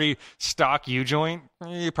Dana 30 stock U-joint,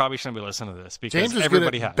 you probably shouldn't be listening to this because James is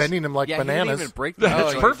everybody good at has. bending them like bananas. He didn't even break them.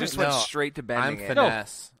 That's perfect. Just went straight to bending I'm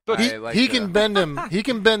finesse. He can bend them. He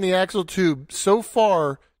can bend the axle tube so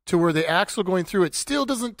far to where the axle going through it still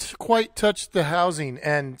doesn't quite touch the housing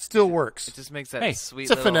and still works. It just makes that sweet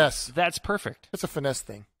It's a finesse. That's perfect. It's a finesse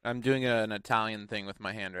thing. I'm doing an Italian thing with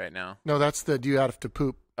my hand right now. No, that's the do you have to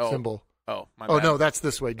poop symbol. Oh, my bad. bad. No, that's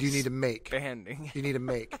this way. Do you need to make? Banding. You need to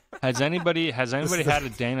make. Has anybody had a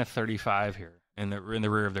Dana 35 here in the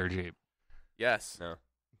rear of their Jeep? Yes. No.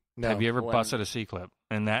 Have you ever busted a C-clip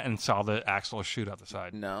and saw the axle shoot out the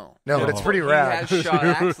side? No. No, that's pretty rad. He has shot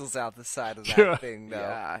axles out the side of that thing, though.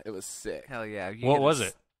 Yeah, it was sick. Hell yeah. What was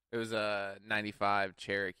it? It was a 95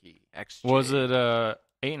 Cherokee XJ. Was it a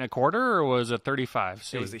 8 1/4 or was it 35?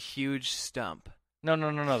 It was a huge stump. No,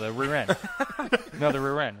 the rear end. No, the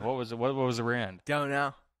rear end. What was it? What was the rear end? Don't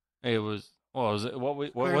know. It was What was it? What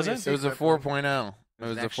was it? It was a 4.0. It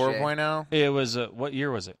was a Next 4.0. It was what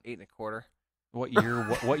year was it? 8 1/4. What year?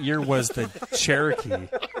 What year was the Cherokee?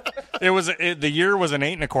 The year was an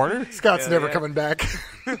 8 1/4. Scott's never coming back.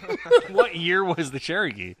 What year was the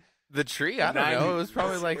Cherokee? The tree, I don't know. It was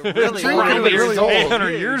probably like Really really old.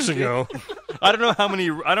 800 years ago. I don't know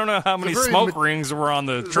how many smoke rings were on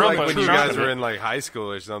the Like trumpet. when you guys were in like high school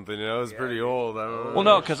or something, it was pretty old. I don't know. Well,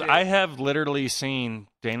 no, because I have literally seen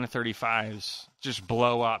Dana 35s just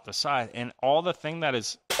blow out the side, and all the thing that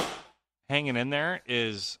is hanging in there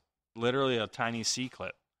is literally a tiny C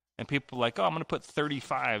clip. And people are like, oh, I'm going to put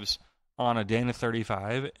 35s on a Dana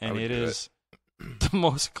 35, and it is the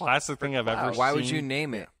most classic thing I've ever seen. Why would you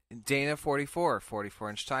name it? Dana 44,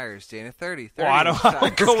 44-inch tires. Dana 30, 30. Well, I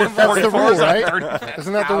don't go with That's the 44s rule, on right? 35.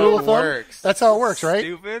 Isn't that the how rule it of thumb? works. That's how it works, right?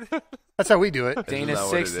 Stupid. That's how we do it. Dana that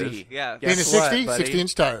what it 60. is? Yeah. Dana Guess what, 60, buddy?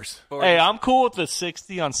 60-inch tires. Hey, I'm cool with the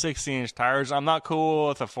 60 on 60-inch tires. I'm not cool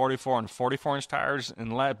with the 44 on 44-inch tires,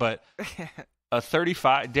 but a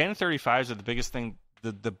 35, Dana 35s are the biggest thing,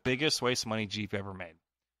 the biggest waste of money Jeep ever made.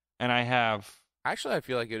 And I have Actually, I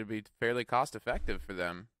feel like it would be fairly cost effective for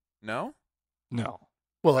them. No? no.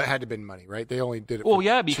 Well, it had to have been money, right? They only did it Well, for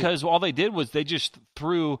yeah, cheap. because all they did was they just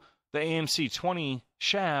threw the AMC 20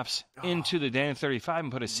 shafts into the Dana 35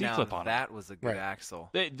 and put a C-clip on it. That was a good Right.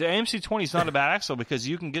 axle. The AMC 20 is not a bad axle because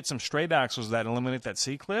you can get some straight axles that eliminate that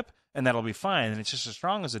C-clip, and that'll be fine, and it's just as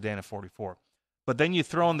strong as a Dana 44. But then you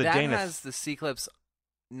throw in the that Dana... has the C-clips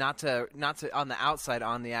not to on the outside,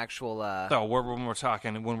 on the actual... So when we're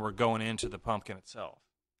talking, when we're going into the pumpkin itself.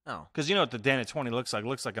 Oh, Because you know what the Dana 20 looks like? It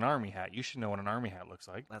looks like an army hat. You should know what an army hat looks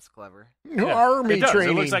like. that's clever. No, Yeah, army it does.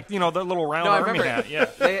 training. It looks like, the little round No, I army remember. hat.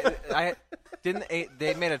 Yeah.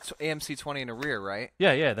 They made a AMC 20 in a rear, right?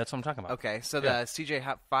 Yeah, that's what I'm talking about. Okay, so Yeah. the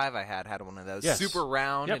CJ5 I had one of those. Yes. Super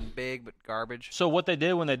round Yep. and big, but garbage. So what they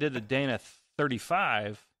did when they did the Dana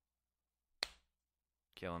 35,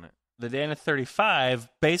 Killing it. the Dana 35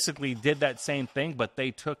 basically did that same thing, but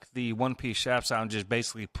they took the one-piece shafts out and just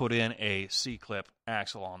basically put in a C-clip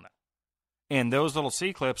axle on that. And those little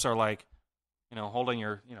C-clips are like, holding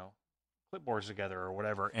your, clipboards together or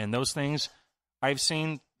whatever. And those things, I've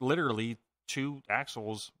seen literally two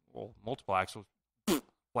axles, well, multiple axles,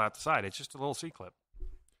 fly out the side. It's just a little C-clip.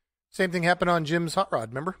 Same thing happened on Jim's hot rod,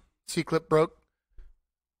 remember? C-clip broke.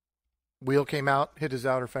 Wheel came out, hit his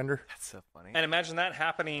outer fender. That's so funny. And imagine that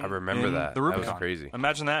happening. I remember in that. The That Rubicon. was crazy.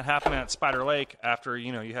 Imagine that happening at Spider Lake after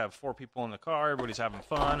you have 4 people in the car, everybody's having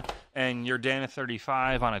fun, and you're Dana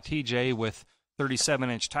 35 on a TJ with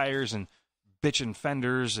 37-inch tires and bitchin'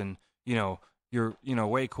 fenders, and you're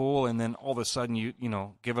way cool, and then all of a sudden you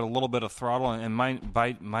give it a little bit of throttle, and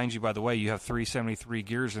mind you, by the way, you have 373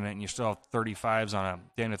 gears in it, and you still have 35s on a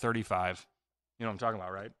Dana 35. You know what I'm talking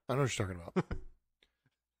about, right? I know what you're talking about.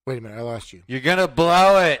 Wait a minute, I lost you. You're going to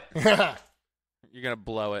blow it. You're going to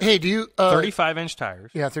blow it. Hey, do you... 35-inch tires.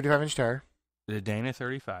 Yeah, 35-inch tire. The Dana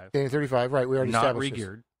 35. Dana 35, right. We already Not established this.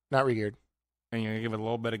 re-geared. Not re-geared. And you're going to give it a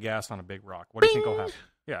little bit of gas on a big rock. What do you think will happen?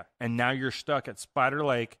 Yeah. And now you're stuck at Spider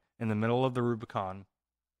Lake in the middle of the Rubicon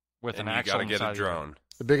with And an you axle got to on the get side a of your drone.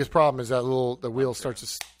 The biggest problem is the wheel starts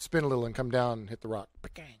to spin a little and come down and hit the rock.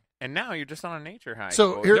 And now you're just on a nature hike.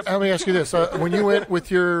 So boy. here, let me ask you this: when you went with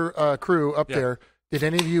your crew up Yeah. there, did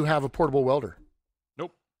any of you have a portable welder?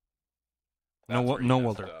 Nope. That's where you No messed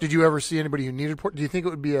welder. it up. Did you ever see anybody who needed? Do you think it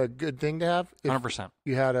would be a good thing to have if 100%.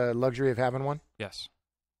 you had a luxury of having one? Yes.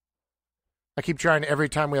 I keep trying every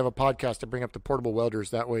time we have a podcast to bring up the portable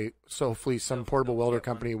welders. That way, so hopefully some portable welder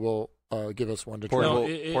company will give us one to try. Portable, No,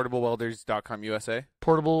 it- portablewelders.com USA.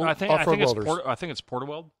 Portable I think off-road it's welders. I think it's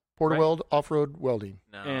Portaweld, Porta right? weld off-road welding.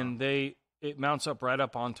 No. and it mounts up right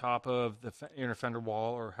up on top of the inner fender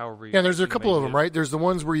wall or however. Yeah, there's a you couple make of them, it. right? There's the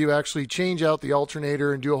ones where you actually change out the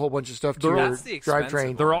alternator and do a whole bunch of stuff to your That's the expensive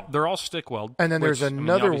drivetrain. one. They're all stick weld. And then there's which, I mean,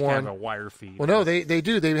 another obviously have one- a wire feed. Well, no, they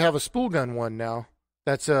do. They have a spool gun one now.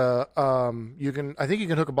 That's you can I think you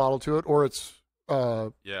can hook a bottle to it, or it's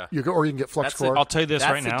Yeah. you can get flux That's core. I'll tell you this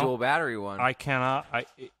That's right the now. dual battery one. I cannot.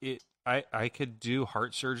 I could do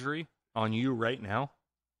heart surgery on you right now.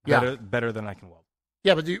 Yeah. Better than I can weld.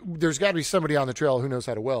 Yeah, but there's got to be somebody on the trail who knows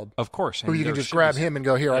how to weld. Of course. Who and you can there just should grab be- him and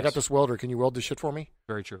go, here, I got Yes. this welder. Can you weld this shit for me?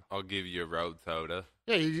 Very true. I'll give you a road soda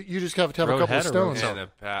Yeah, you just have to have a Road couple of head or road stones. and a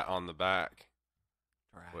pat on the back.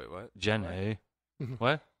 Wait, what? Jen A.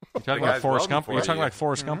 What? You're talking The about guy's Forrest welding Gump? for You're talking you. like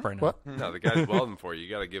Forrest Gump right now. What? No, the guy's welding for you. You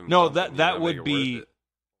got to give him. No, something. You that gotta would make it be,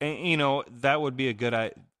 worth it. that would be a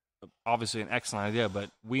good, obviously an excellent idea. But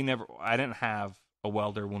I didn't have a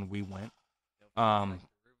welder when we went.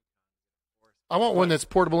 I want one that's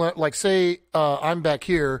portable. Like, say I'm back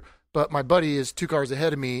here, but my buddy is 2 cars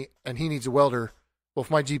ahead of me, and he needs a welder. Well,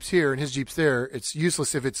 if my Jeep's here and his Jeep's there, it's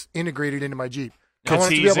useless if it's integrated into my Jeep. I Because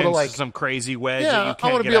want it to be he's able to in like. some crazy wedge Yeah, that you I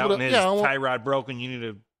can't wanna get be able out, to- and his yeah, I want- tie rod broken. You need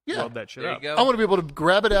to weld that shit There up. you go. I want to be able to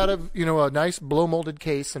grab it out of a nice blow molded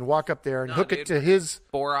case and walk up there and No, hook dude. it to his.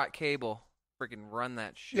 4-aught cable. Freaking run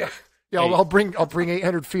that shit. Yeah, yeah. Hey. I'll bring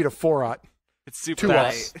 800 feet of 4-aught. It's super 2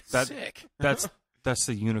 light. watts. Sick. That's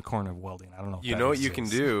the unicorn of welding. I don't know. If You that know what you can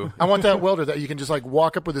exists. do? I want that welder that you can just like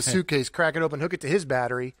walk up with a suitcase, crack it open, hook it to his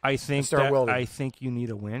battery. I think start that welding. I think you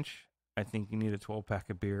need a winch. I think you need a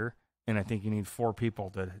 12-pack of beer, and I think you need 4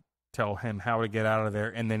 people to tell him how to get out of there,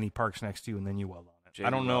 and then he parks next to you, and then you weld on it.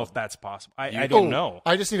 I don't know if that's possible. I don't know.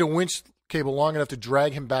 I just need a winch cable long enough to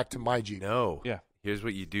drag him back to my Jeep. No. Yeah. Here's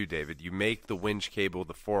what you do, David. You make the winch cable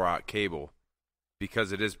the 4-aught cable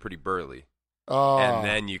because it is pretty burly. And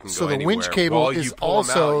then you can go So the anywhere. winch cable While you is pull 'em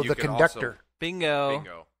also out, you the can conductor. Bingo.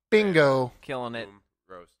 Bingo. Bingo. Killing it. Boom.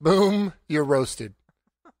 Roast. Boom. You're roasted.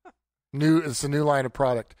 It's a new line of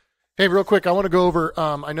product. Hey, real quick, I want to go over.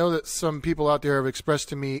 I know that some people out there have expressed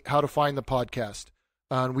to me how to find the podcast.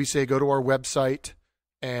 And we say go to our website,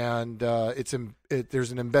 and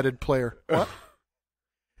there's an embedded player. What?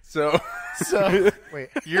 So Wait.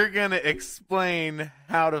 you're gonna explain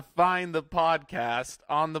how to find the podcast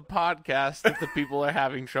on the podcast that the people are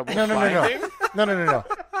having trouble No. finding?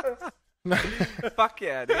 No. Fuck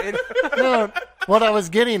yeah, dude. No. What I was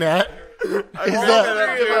getting at is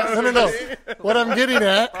that no. What I'm getting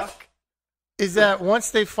at is that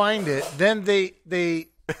once they find it, then they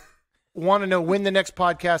want to know when the next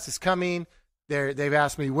podcast is coming. They've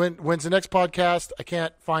asked me when's the next podcast. I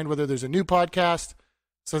can't find whether there's a new podcast.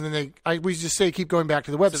 So then we just say keep going back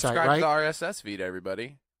to the website, Subscribe right? to the RSS feed,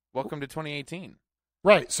 everybody. Welcome to 2018.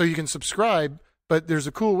 Right. So you can subscribe, but there's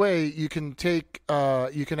a cool way you can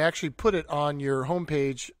you can actually put it on your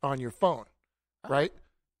homepage on your phone, right?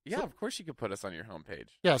 Yeah, of course you could put us on your homepage.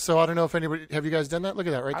 Yeah. So I don't know if anybody have you guys done that. Look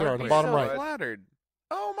at that right there I on the would be bottom so right. flattered.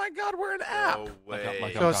 Oh my God, we're an app. No way.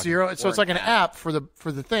 Like So it's like an app for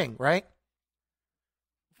the thing, right?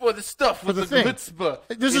 For the stuff For with the the thing. chutzpah.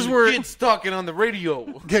 This is and where- kids talking on the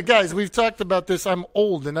radio. Yeah, guys, we've talked about this. I'm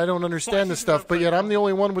old and I don't understand this stuff, but yet I'm the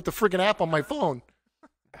only one with the freaking app on my phone.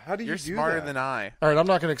 How do you You're do smarter that? than I. All right, I'm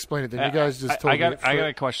not going to explain it then. You guys just told I got me. I got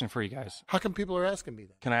a question for you guys. How come people are asking me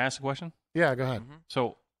that? Can I ask a question? Yeah, go ahead.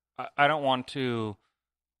 So I don't want to.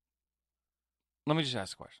 Let me just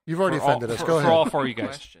ask a question. You've already For all- offended us. for- Go For ahead. all 4 of you guys.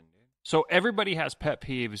 Question, dude. So everybody has pet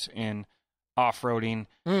peeves in off-roading.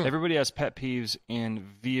 Mm. Everybody has pet peeves in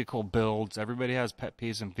vehicle builds. Everybody has pet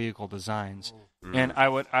peeves in vehicle designs. And I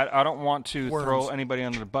don't want to throw Worms. anybody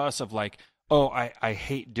under the bus of like, oh, I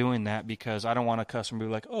hate doing that because I don't want a customer to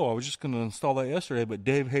be like, oh, I was just going to install that yesterday, but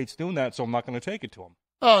Dave hates doing that, so I'm not going to take it to him.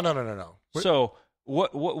 Oh, no. So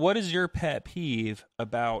what is your pet peeve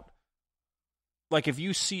about? Like if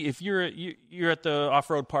you're at the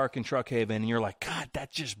off-road park in Truckhaven and you're like, God,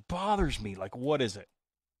 that just bothers me. Like, what is it?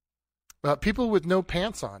 People with no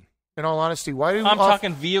pants on. In all honesty, why do I'm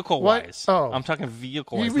talking vehicle-wise. What? Oh. I'm talking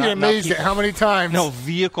vehicle-wise. You'd be not amazed at people. how many times No,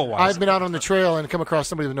 vehicle-wise. I've been out on the trail and come across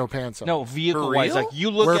somebody with no pants on. No, vehicle-wise. real? Like you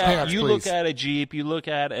Wear look at pants, look please. at a Jeep, you look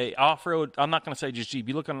at a off-road. I'm not going to say just Jeep.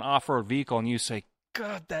 You look at an off-road vehicle and you say,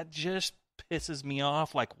 God, that just pisses me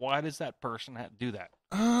off. Like, why does that person have to do that?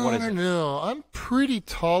 What I is don't it? know. I'm pretty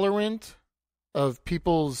tolerant of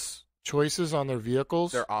people's choices on their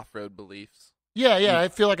vehicles. Their off-road beliefs. Yeah, I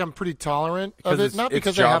feel like I'm pretty tolerant of Because it. Not it's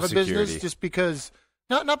because I job have a business, security. just because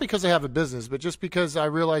not because I have a business, but just because I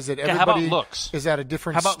realize that Yeah, how about everybody looks? is at a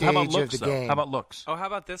different How about stage looks, of the though? game. How about looks? Oh, how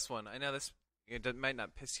about this one? I know it might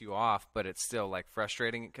not piss you off, but it's still like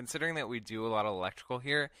frustrating. Considering that we do a lot of electrical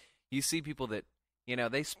here, you see people that,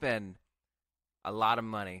 they spend a lot of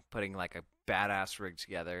money putting like a badass rig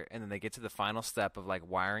together, and then they get to the final step of like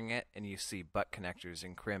wiring it, and you see butt connectors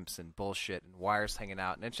and crimps and bullshit and wires hanging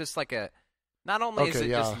out, and it's just like not only does Okay,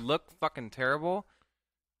 it yeah. just look fucking terrible,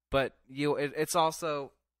 but it's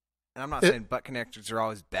also, and I'm not saying butt connectors are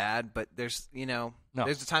always bad, but there's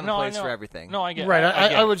there's a time and place for everything. No, I get Right,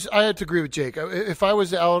 it. I had to agree with Jake. If I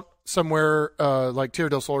was out somewhere like Tierra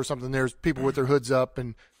del Sol or something, there's people with their hoods up,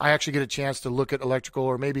 and I actually get a chance to look at electrical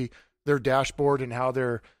or maybe their dashboard and how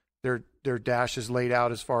their dash is laid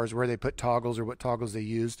out as far as where they put toggles or what toggles they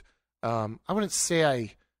used. I wouldn't say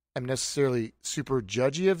I am necessarily super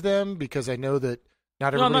judgy of them because I know that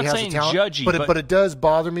not No, I'm everybody not has the saying talent. judgy, but it does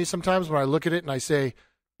bother me sometimes when I look at it and I say,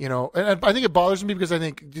 and I think it bothers me because I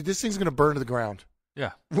think, dude, this thing's going to burn to the ground.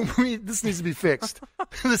 Yeah. This needs to be fixed.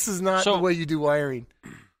 This is not the way you do wiring.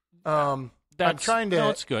 I'm trying to no,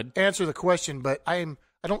 it's good. answer the question, but I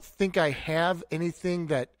don't think I have anything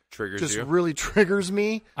that triggers you. really triggers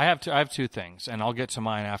me. I have two things, and I'll get to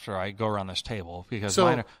mine after I go around this table because So,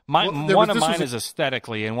 one of mine is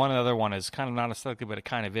aesthetically, and one other one is kind of not aesthetically, but it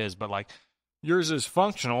kind of is. But like yours is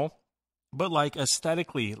functional, but like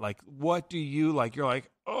aesthetically, like what do you like? You're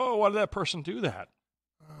like, oh, why did that person do that?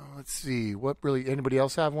 Let's see. Anybody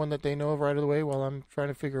else have one that they know of right away while I'm trying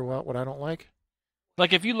to figure out what I don't like?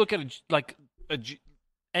 Like if you look at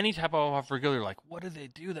any type of regular, like what do they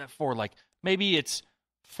do that for? Like maybe it's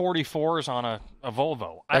 44s on a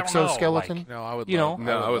Volvo. I don't know. Exoskeleton? Like, No, I would. You love,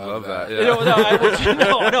 know? I would love that. You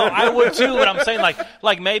know, I would too. But I'm saying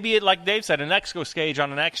like maybe it, like Dave said, an Exos cage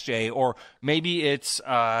on an XJ, or maybe it's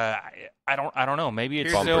I don't know. Maybe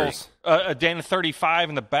it's Bumpers. still a Dana 35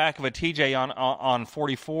 in the back of a TJ on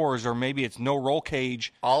 44s, or maybe it's no roll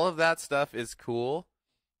cage. All of that stuff is cool.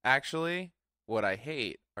 Actually, what I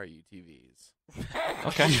hate are UTVs.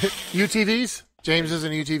 Okay. UTVs? James is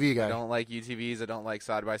an UTV guy. I don't like UTVs. I don't like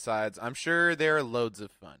side-by-sides. I'm sure they're loads of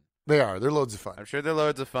fun. They're loads of fun. I'm sure they're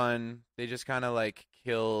loads of fun. They just kind of like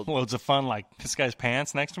killed. Loads of fun, like this guy's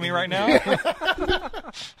pants next to me right now.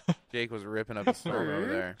 Jake was ripping up a storm over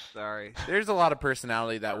there. Sorry. There's a lot of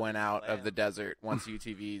personality that went out of the desert once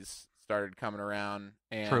UTVs started coming around.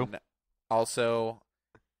 And True. Also,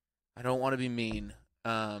 I don't want to be mean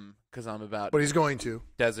because I'm about But he's going to.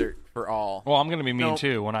 desert for all. Well, I'm going to be mean No,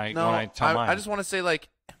 too when I No, tell mine. I just want to say, like,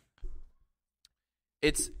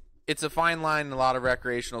 it's a fine line in a lot of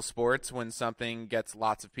recreational sports when something gets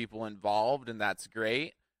lots of people involved, and that's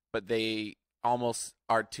great, but they almost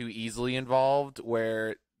are too easily involved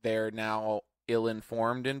where they're now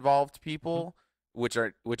ill-informed involved people, which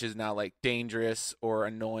is now like dangerous or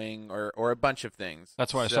annoying or a bunch of things.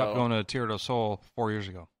 That's why I stopped going to Tierra del Sol 4 years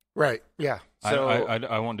ago. Right, yeah. So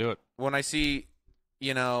I won't do it. when I see,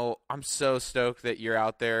 I'm so stoked that you're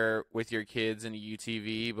out there with your kids in a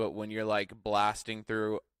UTV, but when you're like blasting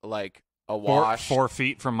through like a wash, 4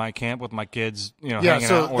 feet from my camp with my kids, Yeah, hanging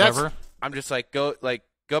so out, whatever. I'm just like go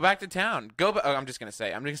back to town. I'm just gonna say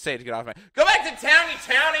it to get off my. Go back to town, you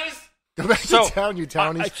townies. Go back to town, you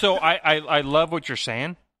townies. I love what you're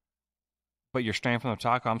saying, but you're straying from the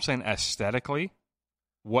talk. I'm saying aesthetically,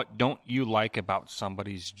 what don't you like about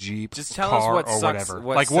somebody's Jeep, Just tell car, us what or sucks, whatever?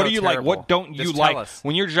 what's Like, what so do you like? terrible. What don't you Just like tell us.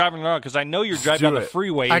 when you're driving around? Because I know you're driving Do down the it.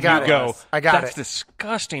 freeway. I and got you it. go, I got that's it.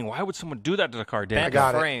 disgusting. Why would someone do that to the car, Dave? I Bent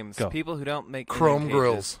got it. frames. Go. People who don't make Chrome Indian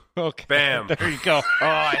grills. Okay. Bam. There you go. Oh,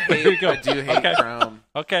 I do hate chrome.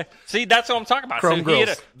 Okay. See, that's what I'm talking about. Chrome So he had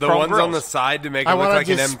grills. a- The chrome ones on the grills. side to make it I look wanna like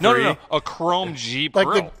an just- M3. No. A chrome Jeep Like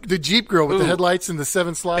grill. the Jeep grill with the Ooh. headlights and the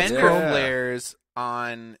 7 slots. Fender Chrome. flares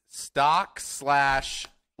on stock /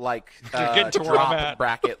 like You're getting to where I'm drop at.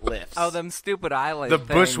 bracket lifts. Oh, them stupid island The things.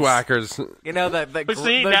 bushwhackers. You know the But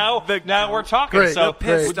see, now we're talking. Great, So,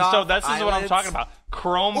 great. so this is what I'm Eyelids. talking about.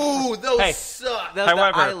 Chrome. Ooh, those Hey, suck. the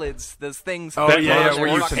However- eyelids, those things. Oh, that yeah, burn where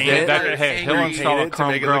and you fucking paint hit. that- Hey, Angry. he'll install a to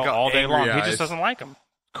chrome make it grill look all day long. angry He eyes. just doesn't like them.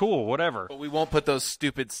 Cool, whatever. But we won't put those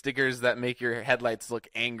stupid stickers that make your headlights look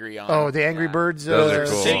angry on. Oh, the Angry Birds. Those are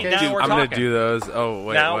cool. See, showcase? now we're I'm going to talking. do those. Oh,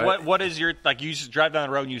 wait. Now, what? what is your, like, you just drive down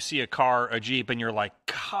the road and you see a car, a Jeep, and you're like,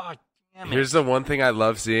 God damn it. Here's the one thing I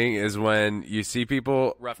love seeing is when you see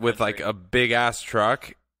people Rough with like country. a big ass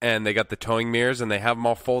truck and they got the towing mirrors and they have them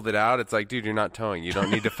all folded out. It's like, dude, you're not towing. You don't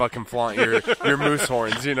need to fucking flaunt your moose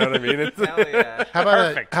horns. You know what I mean? It's, Hell yeah. How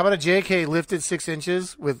about Perfect. how about a JK lifted 6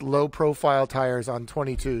 inches with low profile tires on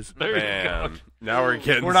 22s? There you bam. go. Now we're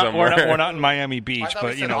getting We're not, somewhere. we're not in Miami I Beach, thought but, we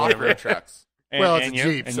you said know, off-road whatever. trucks. And, Well, it's and a you,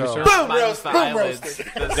 Jeep, and so- you sir? Boom, Mine's roast, the boom, eyelids. roasted.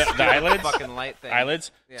 The eyelids? Fucking light thing.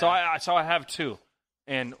 Eyelids? Yeah. So I have 2.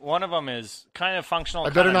 And one of them is kind of functional. I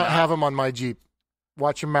better kinda not have them on my Jeep.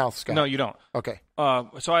 Watch your mouth, Scott. No, you don't. Okay.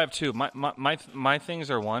 So I have 2. My things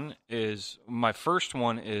are one is my first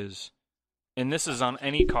one is, and this is on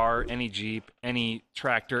any car, any Jeep, any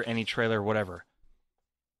tractor, any trailer, whatever.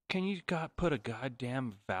 Can you put a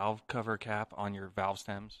goddamn valve cover cap on your valve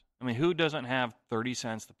stems? I mean, who doesn't have 30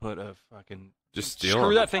 cents to put a fucking Just steal screw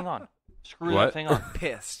 'em. that thing on? Screw What? that thing on.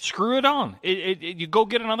 Pissed. Screw it on. You go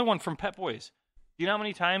get another one from Pep Boys. Do you know how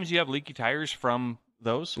many times you have leaky tires from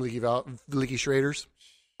those? Leaky Schraders.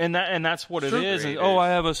 And that's what it Sure. is. Oh, I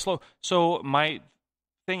have a slow. So my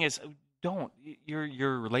thing is, don't.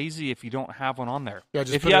 You're lazy if you don't have one on there. Yeah,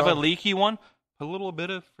 just if put you it have a on. leaky one, put a little bit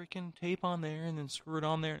of freaking tape on there and then screw it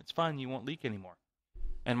on there. It's fine. You won't leak anymore.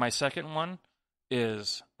 And my second one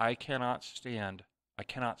is I cannot stand,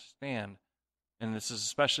 and this is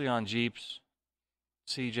especially on Jeeps,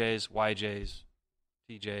 CJs, YJs,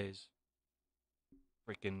 TJs,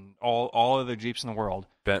 freaking all other Jeeps in the world.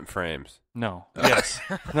 Bent frames. No. Yes.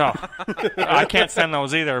 No. I can't stand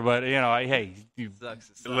those either, but, hey, you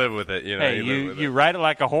Sucks. Live with it. You know, hey, you live with you it. ride it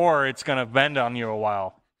like a whore, it's going to bend on you a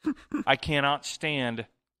while. I cannot stand,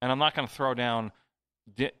 and I'm not going to throw down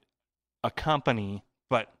a company,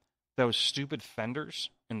 but those stupid fenders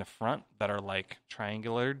in the front that are like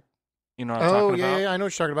triangulated. You know what I'm talking about? Yeah, I know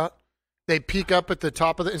what you're talking about. They peak up at the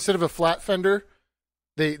top of instead of a flat fender,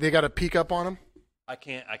 they got to peak up on them. I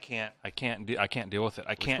can't deal with it.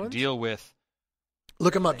 I can't deal with.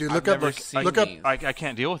 Look them up, dude. Look up. I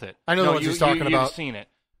can't deal with it. I know the ones he's talking about. You've seen it,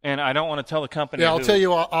 and I don't want to tell the company. Yeah, I'll tell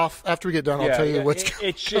you off after we get done. I'll tell you which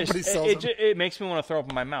company sells them. It makes me want to throw up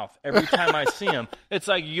in my mouth every time I see them. It's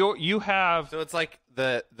like you have. So it's like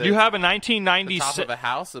you have a 1990 top of a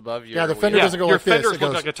house above your. Yeah, the fender doesn't go your like this. fenders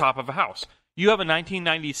look like the top of a house. You have a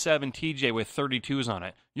 1997 TJ with 32s on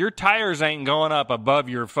it. Your tires ain't going up above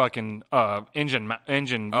your fucking engine.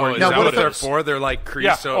 Oh, is that what they're for? They're like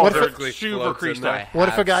creased, so what perfectly super creased out. What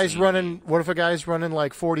if a guy's running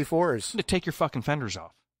like 44s? To take your fucking fenders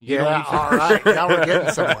off. All right. Now we're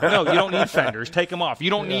getting somewhere. No, you don't need fenders. Take them off. You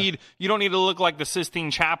don't need to look like the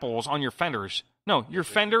Sistine Chapels on your fenders. No, your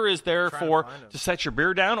fender is there to set your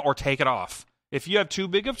beer down or take it off. If you have too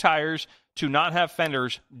big of tires to not have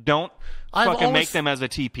fenders, don't make them as a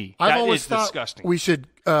TP. That is disgusting. We should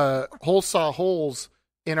hole saw holes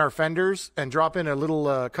in our fenders and drop in a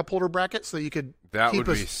little cup holder bracket so you could keep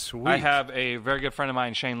be sweet. I have a very good friend of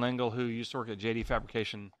mine, Shane Lingle, who used to work at JD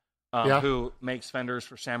Fabrication, who makes fenders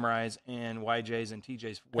for Samurais and YJs and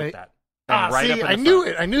TJs with that. I knew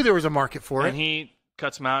it. I knew there was a market for it. And he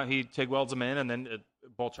cuts them out, he TIG welds them in, and then it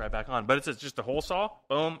bolts right back on. But it's just a hole saw,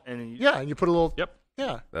 boom, and and you put a little. Yep.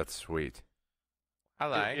 Yeah, that's sweet. I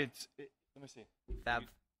like let me see.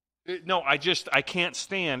 No, I can't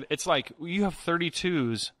stand. It's like you have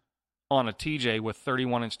 32s on a TJ with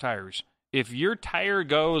 31-inch tires. If your tire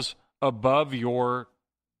goes above the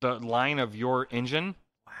line of your engine,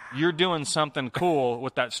 you're doing something cool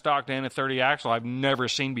with that stock to N30 axle I've never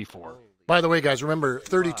seen before. By the way, guys, remember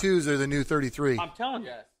 32s are the new 33. I'm telling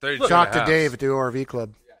you. Talk to Dave at the ORV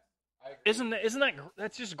Club. Isn't that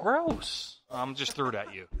that's just gross? I'm just threw it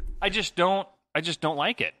at you. I just don't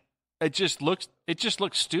like it. It just looks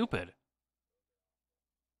stupid.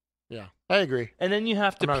 Yeah, I agree. And then you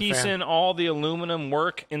have to piece in all the aluminum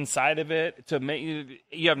work inside of it to make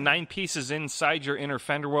you have 9 pieces inside your inner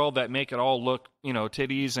fender well that make it all look,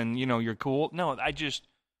 titties and you're cool. No,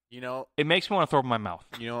 it makes me want to throw up in my mouth.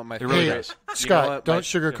 You know what my really favorite does. Scott, don't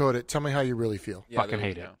sugarcoat it. Tell me how you really feel. Yeah, fucking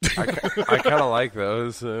hate it. I kind of like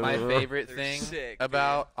those. My favorite thing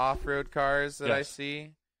about off-road cars that I Yes.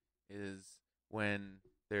 see is when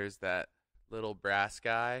there's that little brass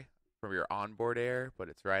guy from your onboard air, but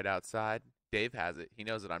it's right outside. Dave has it. He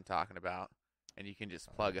knows what I'm talking about. And you can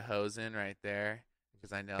just plug a hose in right there.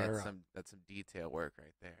 Because I know that's some detail work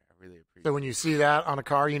right there. I really appreciate it. So when you see that on a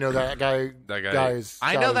car, you know that guy is.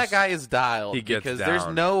 I know that guy is dialed. He gets because down. there's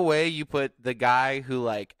no way you put the guy who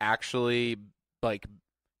actually put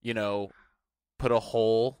a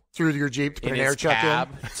hole through your Jeep to put in an his air check cab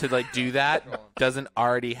in. to do that doesn't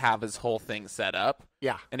already have his whole thing set up.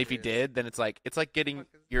 Yeah. And if he did, then it's like getting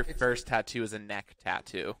your first tattoo as a neck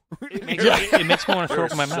tattoo. It makes me want to throw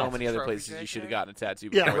up in my There's mouth. so many other places you should have gotten a tattoo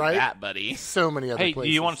before right? that, buddy. So many other Hey, places.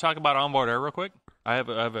 do you want to talk about onboard air real quick? I have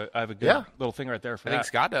a good little thing right there for I that. think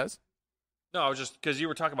Scott does. No, I was just because you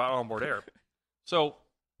were talking about onboard air. So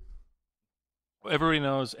everybody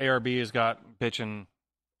knows ARB has got bitchin'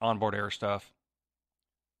 onboard air stuff.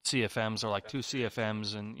 CFMs are like 2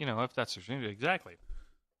 CFMs, and if that's exactly.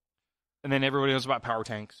 And then everybody knows about power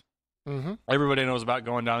tanks. Mm-hmm. Everybody knows about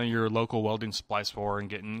going down to your local welding supply store and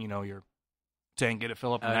getting your tank, get it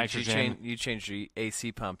filled up with nitrogen. You changed your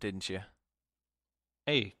AC pump, didn't you?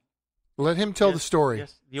 Hey, let him tell the story.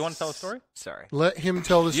 Yes. Do you want to tell the story? Sorry. Let him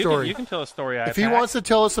tell the story. You can tell a story. If he wants to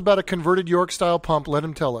tell us about a converted York style pump, let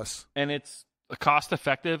him tell us. And it's cost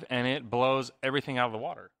effective, and it blows everything out of the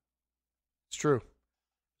water. It's true.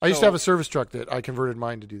 I used to have a service truck that I converted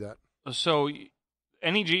mine to do that. So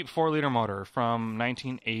any Jeep 4-liter motor from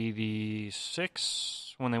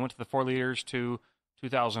 1986, when they went to the 4 liters, to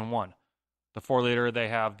 2001. The 4-liter, they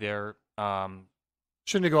have their...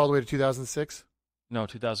 Shouldn't it go all the way to 2006? No,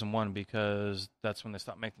 2001, because that's when they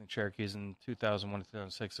stopped making the Cherokees. In 2001 to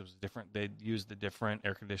 2006, it was different. They used the different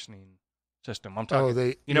air conditioning system. I'm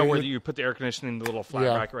talking, where you put the air conditioning in the little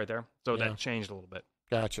flat bracket right there? So that changed a little bit.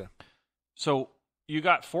 Gotcha. So you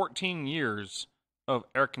got 14 years of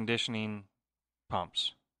air conditioning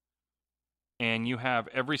pumps. And you have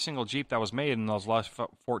every single Jeep that was made in those last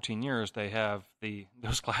 14 years, they have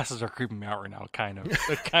those glasses are creeping me out right now, kind of.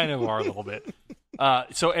 They kind of are a little bit.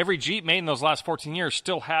 So every Jeep made in those last 14 years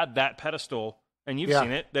still had that pedestal, and you've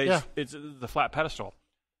seen it. It's the flat pedestal.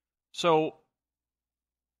 So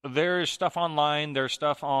there's stuff online. There's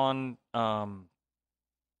stuff on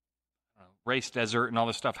race desert and all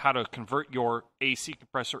this stuff, how to convert your AC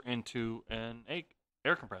compressor into an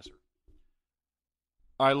air compressor.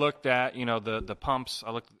 I looked at, the pumps.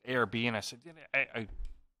 I looked at ARB, and I said, that's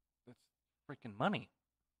freaking money.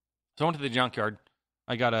 So I went to the junkyard.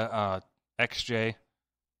 I got a XJ,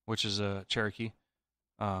 which is a Cherokee.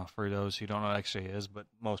 For those who don't know what XJ is, but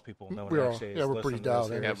most people know what XJ is. Yeah, we're pretty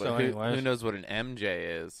dialed in. Yeah, but who knows what an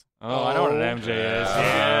MJ is? Oh, I know what an MJ is.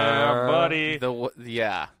 Yeah, buddy.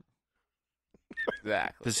 Yeah.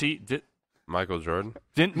 Exactly. Does he... Michael Jordan?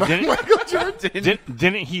 Michael Jordan?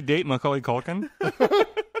 Didn't he date Macaulay Culkin?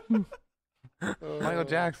 Michael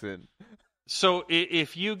Jackson. So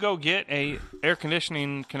if you go get a air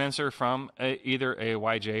conditioning condenser from either a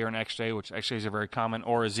YJ or an XJ, which XJs are very common,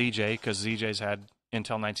 or a ZJ, because ZJs had,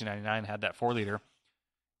 until 1999, had that 4-liter,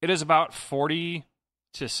 it is about $40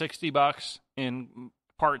 to $60 in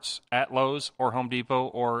parts at Lowe's or Home Depot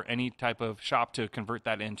or any type of shop to convert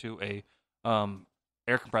that into a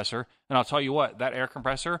air compressor. And I'll tell you what, that air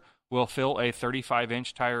compressor will fill a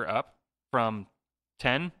 35-inch tire up from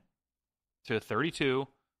 10 to 32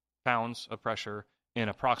 pounds of pressure in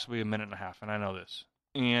approximately a minute and a half, and I know this.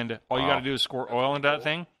 And all you got to do is squirt oil into that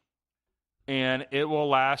thing, and it will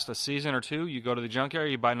last a season or two. You go to the junkyard,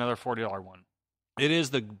 you buy another $40 one. It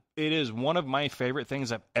is one of my favorite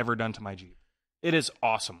things I've ever done to my Jeep. It is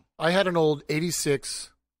awesome. I had an old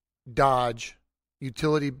 86 Dodge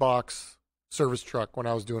utility box service truck when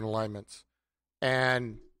I was doing alignments,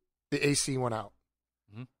 and the AC went out.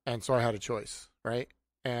 Mm-hmm. And so I had a choice, right?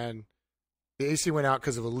 And the AC went out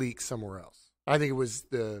because of a leak somewhere else. I think it was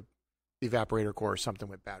the evaporator core or something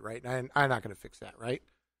went bad, right? And I'm not going to fix that, right?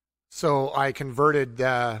 So I converted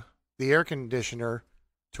the air conditioner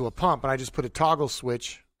to a pump, and I just put a toggle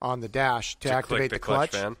switch on the dash to activate the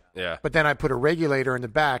clutch. Fan. Yeah. But then I put a regulator in the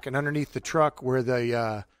back, and underneath the truck where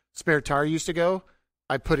the spare tire used to go,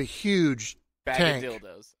 I put a huge tank. Bag of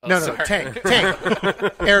dildos. No, tank.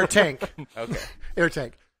 Air tank. Okay. Air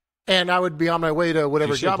tank. And I would be on my way to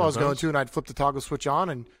whatever job I was going to, and I'd flip the toggle switch on,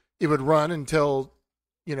 and it would run until,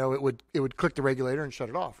 it would click the regulator and shut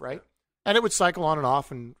it off, right? And it would cycle on and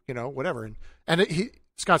off, and whatever. And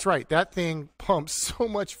Scott's right. That thing pumps so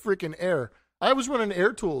much freaking air. I was running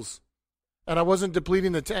air tools, and I wasn't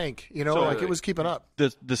depleting the tank. It was keeping up.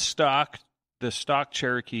 The stock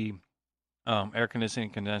Cherokee air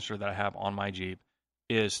conditioning condenser that I have on my Jeep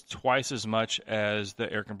is twice as much as the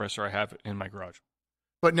air compressor I have in my garage.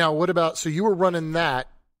 But now, what about? So you were running that,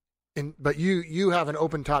 but you have an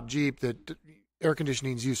open top Jeep that air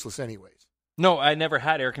conditioning is useless anyways. No, I never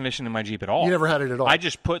had air conditioning in my Jeep at all. You never had it at all. I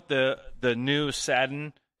just put the new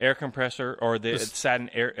Satin air compressor or the Satin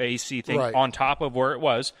air AC thing on top of where it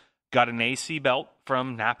was. Got an AC belt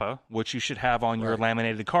from Napa, which you should have on your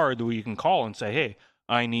laminated card, that you can call and say, "Hey,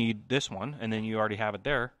 I need this one," and then you already have it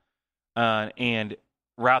there, and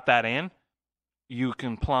route that in. You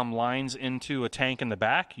can plumb lines into a tank in the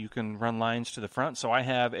back. You can run lines to the front. So I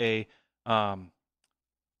have a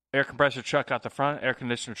air compressor truck out the front, air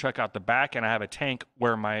conditioner truck out the back, and I have a tank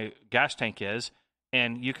where my gas tank is.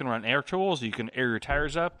 And you can run air tools. You can air your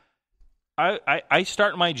tires up. I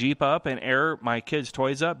start my Jeep up and air my kids'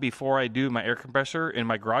 toys up before I do my air compressor in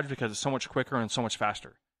my garage because it's so much quicker and so much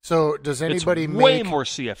faster. So does anybody it's make way more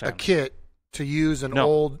CFM. a kit to use an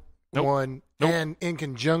old one and in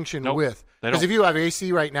conjunction with? Because if you have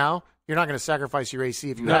AC right now, you're not going to sacrifice your AC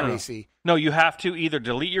if you have AC. No, you have to either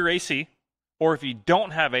delete your AC, or if you don't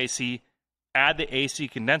have AC, add the AC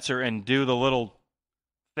condenser and do the little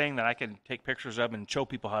thing that I can take pictures of and show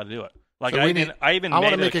people how to do it. Like so I even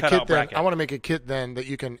made a cutout bracket. I want to make a kit then that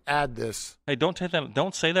you can add this. Hey, don't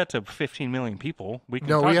say that to 15 million people. We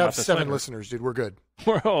have 7 listeners, dude. We're good.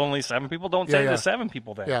 We're only 7 people. Don't say to 7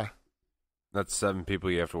 people then. Yeah. That's 7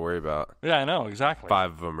 people you have to worry about. Yeah, I know, exactly.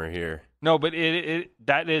 5 of them are here. No, but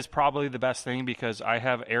that is probably the best thing because I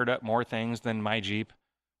have aired up more things than my Jeep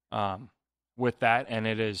with that, and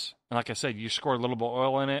it is, like I said, you squirt a little bit of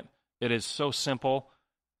oil in it. It is so simple,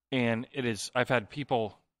 and it is. I've had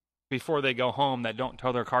people before they go home that don't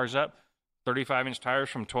tow their cars up, 35-inch tires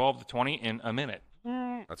from 12 to 20 in a minute.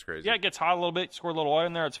 That's crazy. Yeah, it gets hot a little bit. Squirt a little oil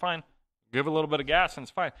in there, it's fine. Give it a little bit of gas, and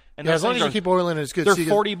it's fine. And as long as you keep oil in it, it's good. They're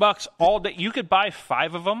 $40 all day. You could buy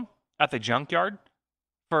 5 of them at the junkyard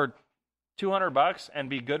for $200 and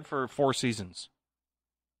be good for 4 seasons.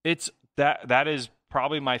 It's that is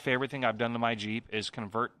probably my favorite thing I've done to my Jeep is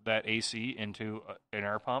convert that AC into an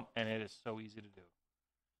air pump, and it is so easy to do.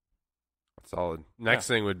 Solid. Next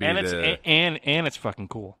thing would be and it's fucking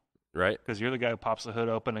cool, right? Because you're the guy who pops the hood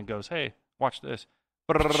open and goes, "Hey, watch this,"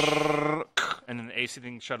 and then the AC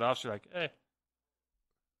thing shut off. So you're like, "Hey,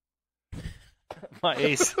 my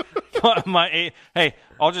AC, hey,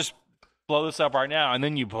 I'll just blow this up right now, and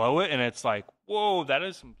then you blow it, and it's like, whoa, that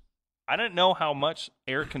is. I didn't know how much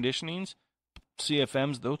air conditionings,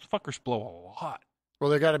 CFMs, those fuckers blow a lot. Well,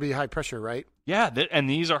 they got to be high pressure, right? Yeah, and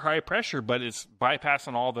these are high pressure, but it's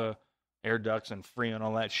bypassing all the air ducts and freeing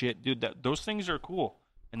all that shit, dude. Those things are cool,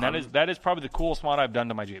 and that is probably the coolest mod I've done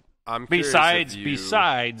to my Jeep.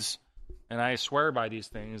 Besides, and I swear by these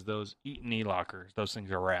things, those Eaton E-lockers, those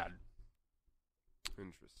things are rad.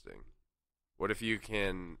 Interesting. What if you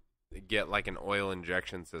can get like an oil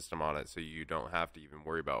injection system on it, so you don't have to even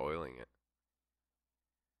worry about oiling it?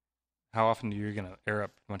 How often are you going to air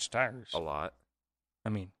up a bunch of tires? A lot. I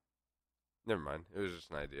mean, never mind. It was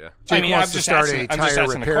just an idea. Jake wants to start a tire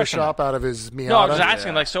repair shop out of his Miata. No, I was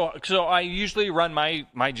asking. Like, so I usually run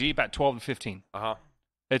my Jeep at 12 to 15.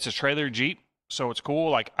 It's a trailer Jeep, so it's cool.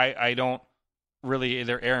 Like, I don't really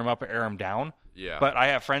either air them up or air them down. Yeah. But I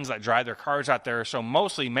have friends that drive their cars out there, so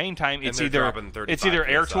mostly main time it's either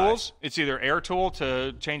air tools, it's either air tool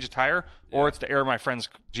to change a tire, or it's to air my friends'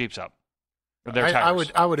 Jeeps up. Their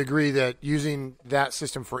tires. I would agree that using that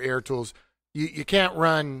system for air tools. You can't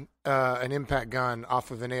run an impact gun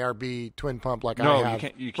off of an ARB twin pump like I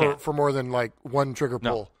have you can't. For more than like one trigger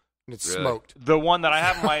pull, and it's smoked. The one that I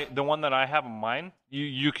have in mine,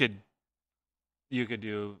 you could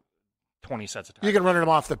do 20 sets of tires. You can run them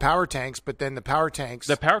off the power tanks, but then the power tanks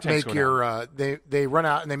make your they run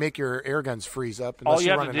out and they make your air guns freeze up. All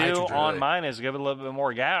you have to do on mine is give it a little bit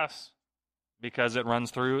more gas because it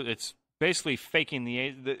runs through. It's basically faking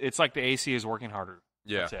it's like the AC is working harder.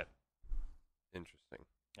 Yeah, that's it. Interesting.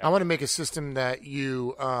 I want to make a system that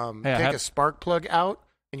you take a spark plug out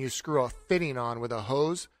and you screw a fitting on with a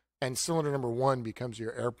hose, and cylinder number 1 becomes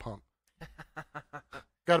your air pump.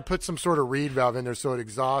 Got to put some sort of reed valve in there so it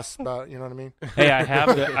exhausts. You know what I mean? Hey,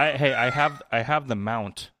 I have the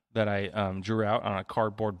mount that I drew out on a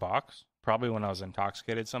cardboard box, probably when I was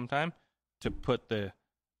intoxicated sometime, to put the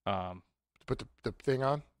thing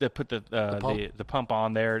on. To put the pump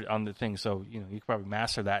on there on the thing, so you could probably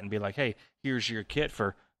master that and be like, hey, here's your kit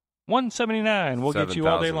for $179. We'll get you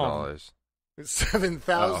all day long.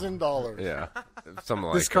 $7,000. Yeah, something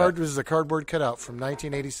like this card was a cardboard cutout from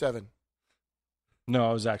 1987.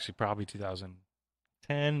 No, it was actually probably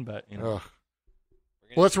 2010, but Well,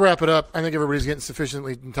 let's wrap it up. I think everybody's getting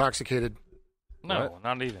sufficiently intoxicated. No,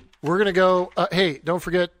 not even. We're gonna go. Hey, don't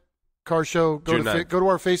forget. Car Show, go to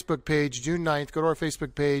our Facebook page, June 9th. Go to our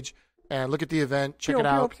Facebook page and look at the event. Check it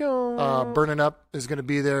out. Burning Up is going to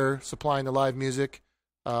be there supplying the live music.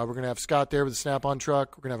 We're going to have Scott there with the Snap-on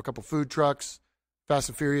truck. We're going to have a couple food trucks, Fast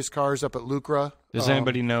and Furious cars up at Lucra. Does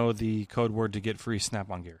anybody know the code word to get free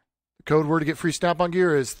Snap-on gear? The code word to get free Snap-on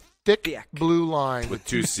gear is thick blue line with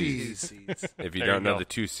 2 C's. If you don't know the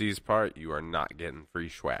 2 C's part, you are not getting free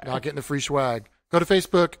swag. Not getting the free swag. Go to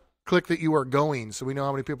Facebook. Click that you are going, so we know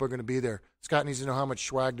how many people are going to be there. Scott needs to know how much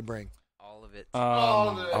swag to bring. All of it. A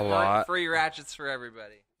lot. Free ratchets for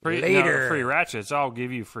everybody. Free ratchets. I'll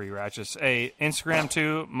give you free ratchets. Hey, Instagram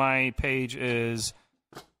too. My page is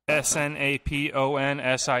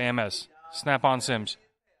SNAPONSIMS. Snap-on Sims.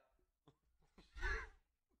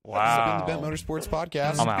 Wow. This has been the Bent Motorsports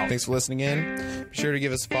Podcast. I'm out. Thanks for listening in. Be sure to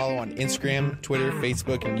give us a follow on Instagram, Twitter,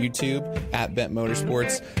 Facebook, and YouTube at Bent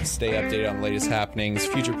Motorsports. Stay updated on the latest happenings,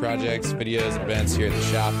 future projects, videos, events here at the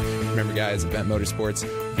shop. Remember, guys, at Bent Motorsports,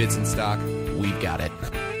 if it's in stock, we've got it.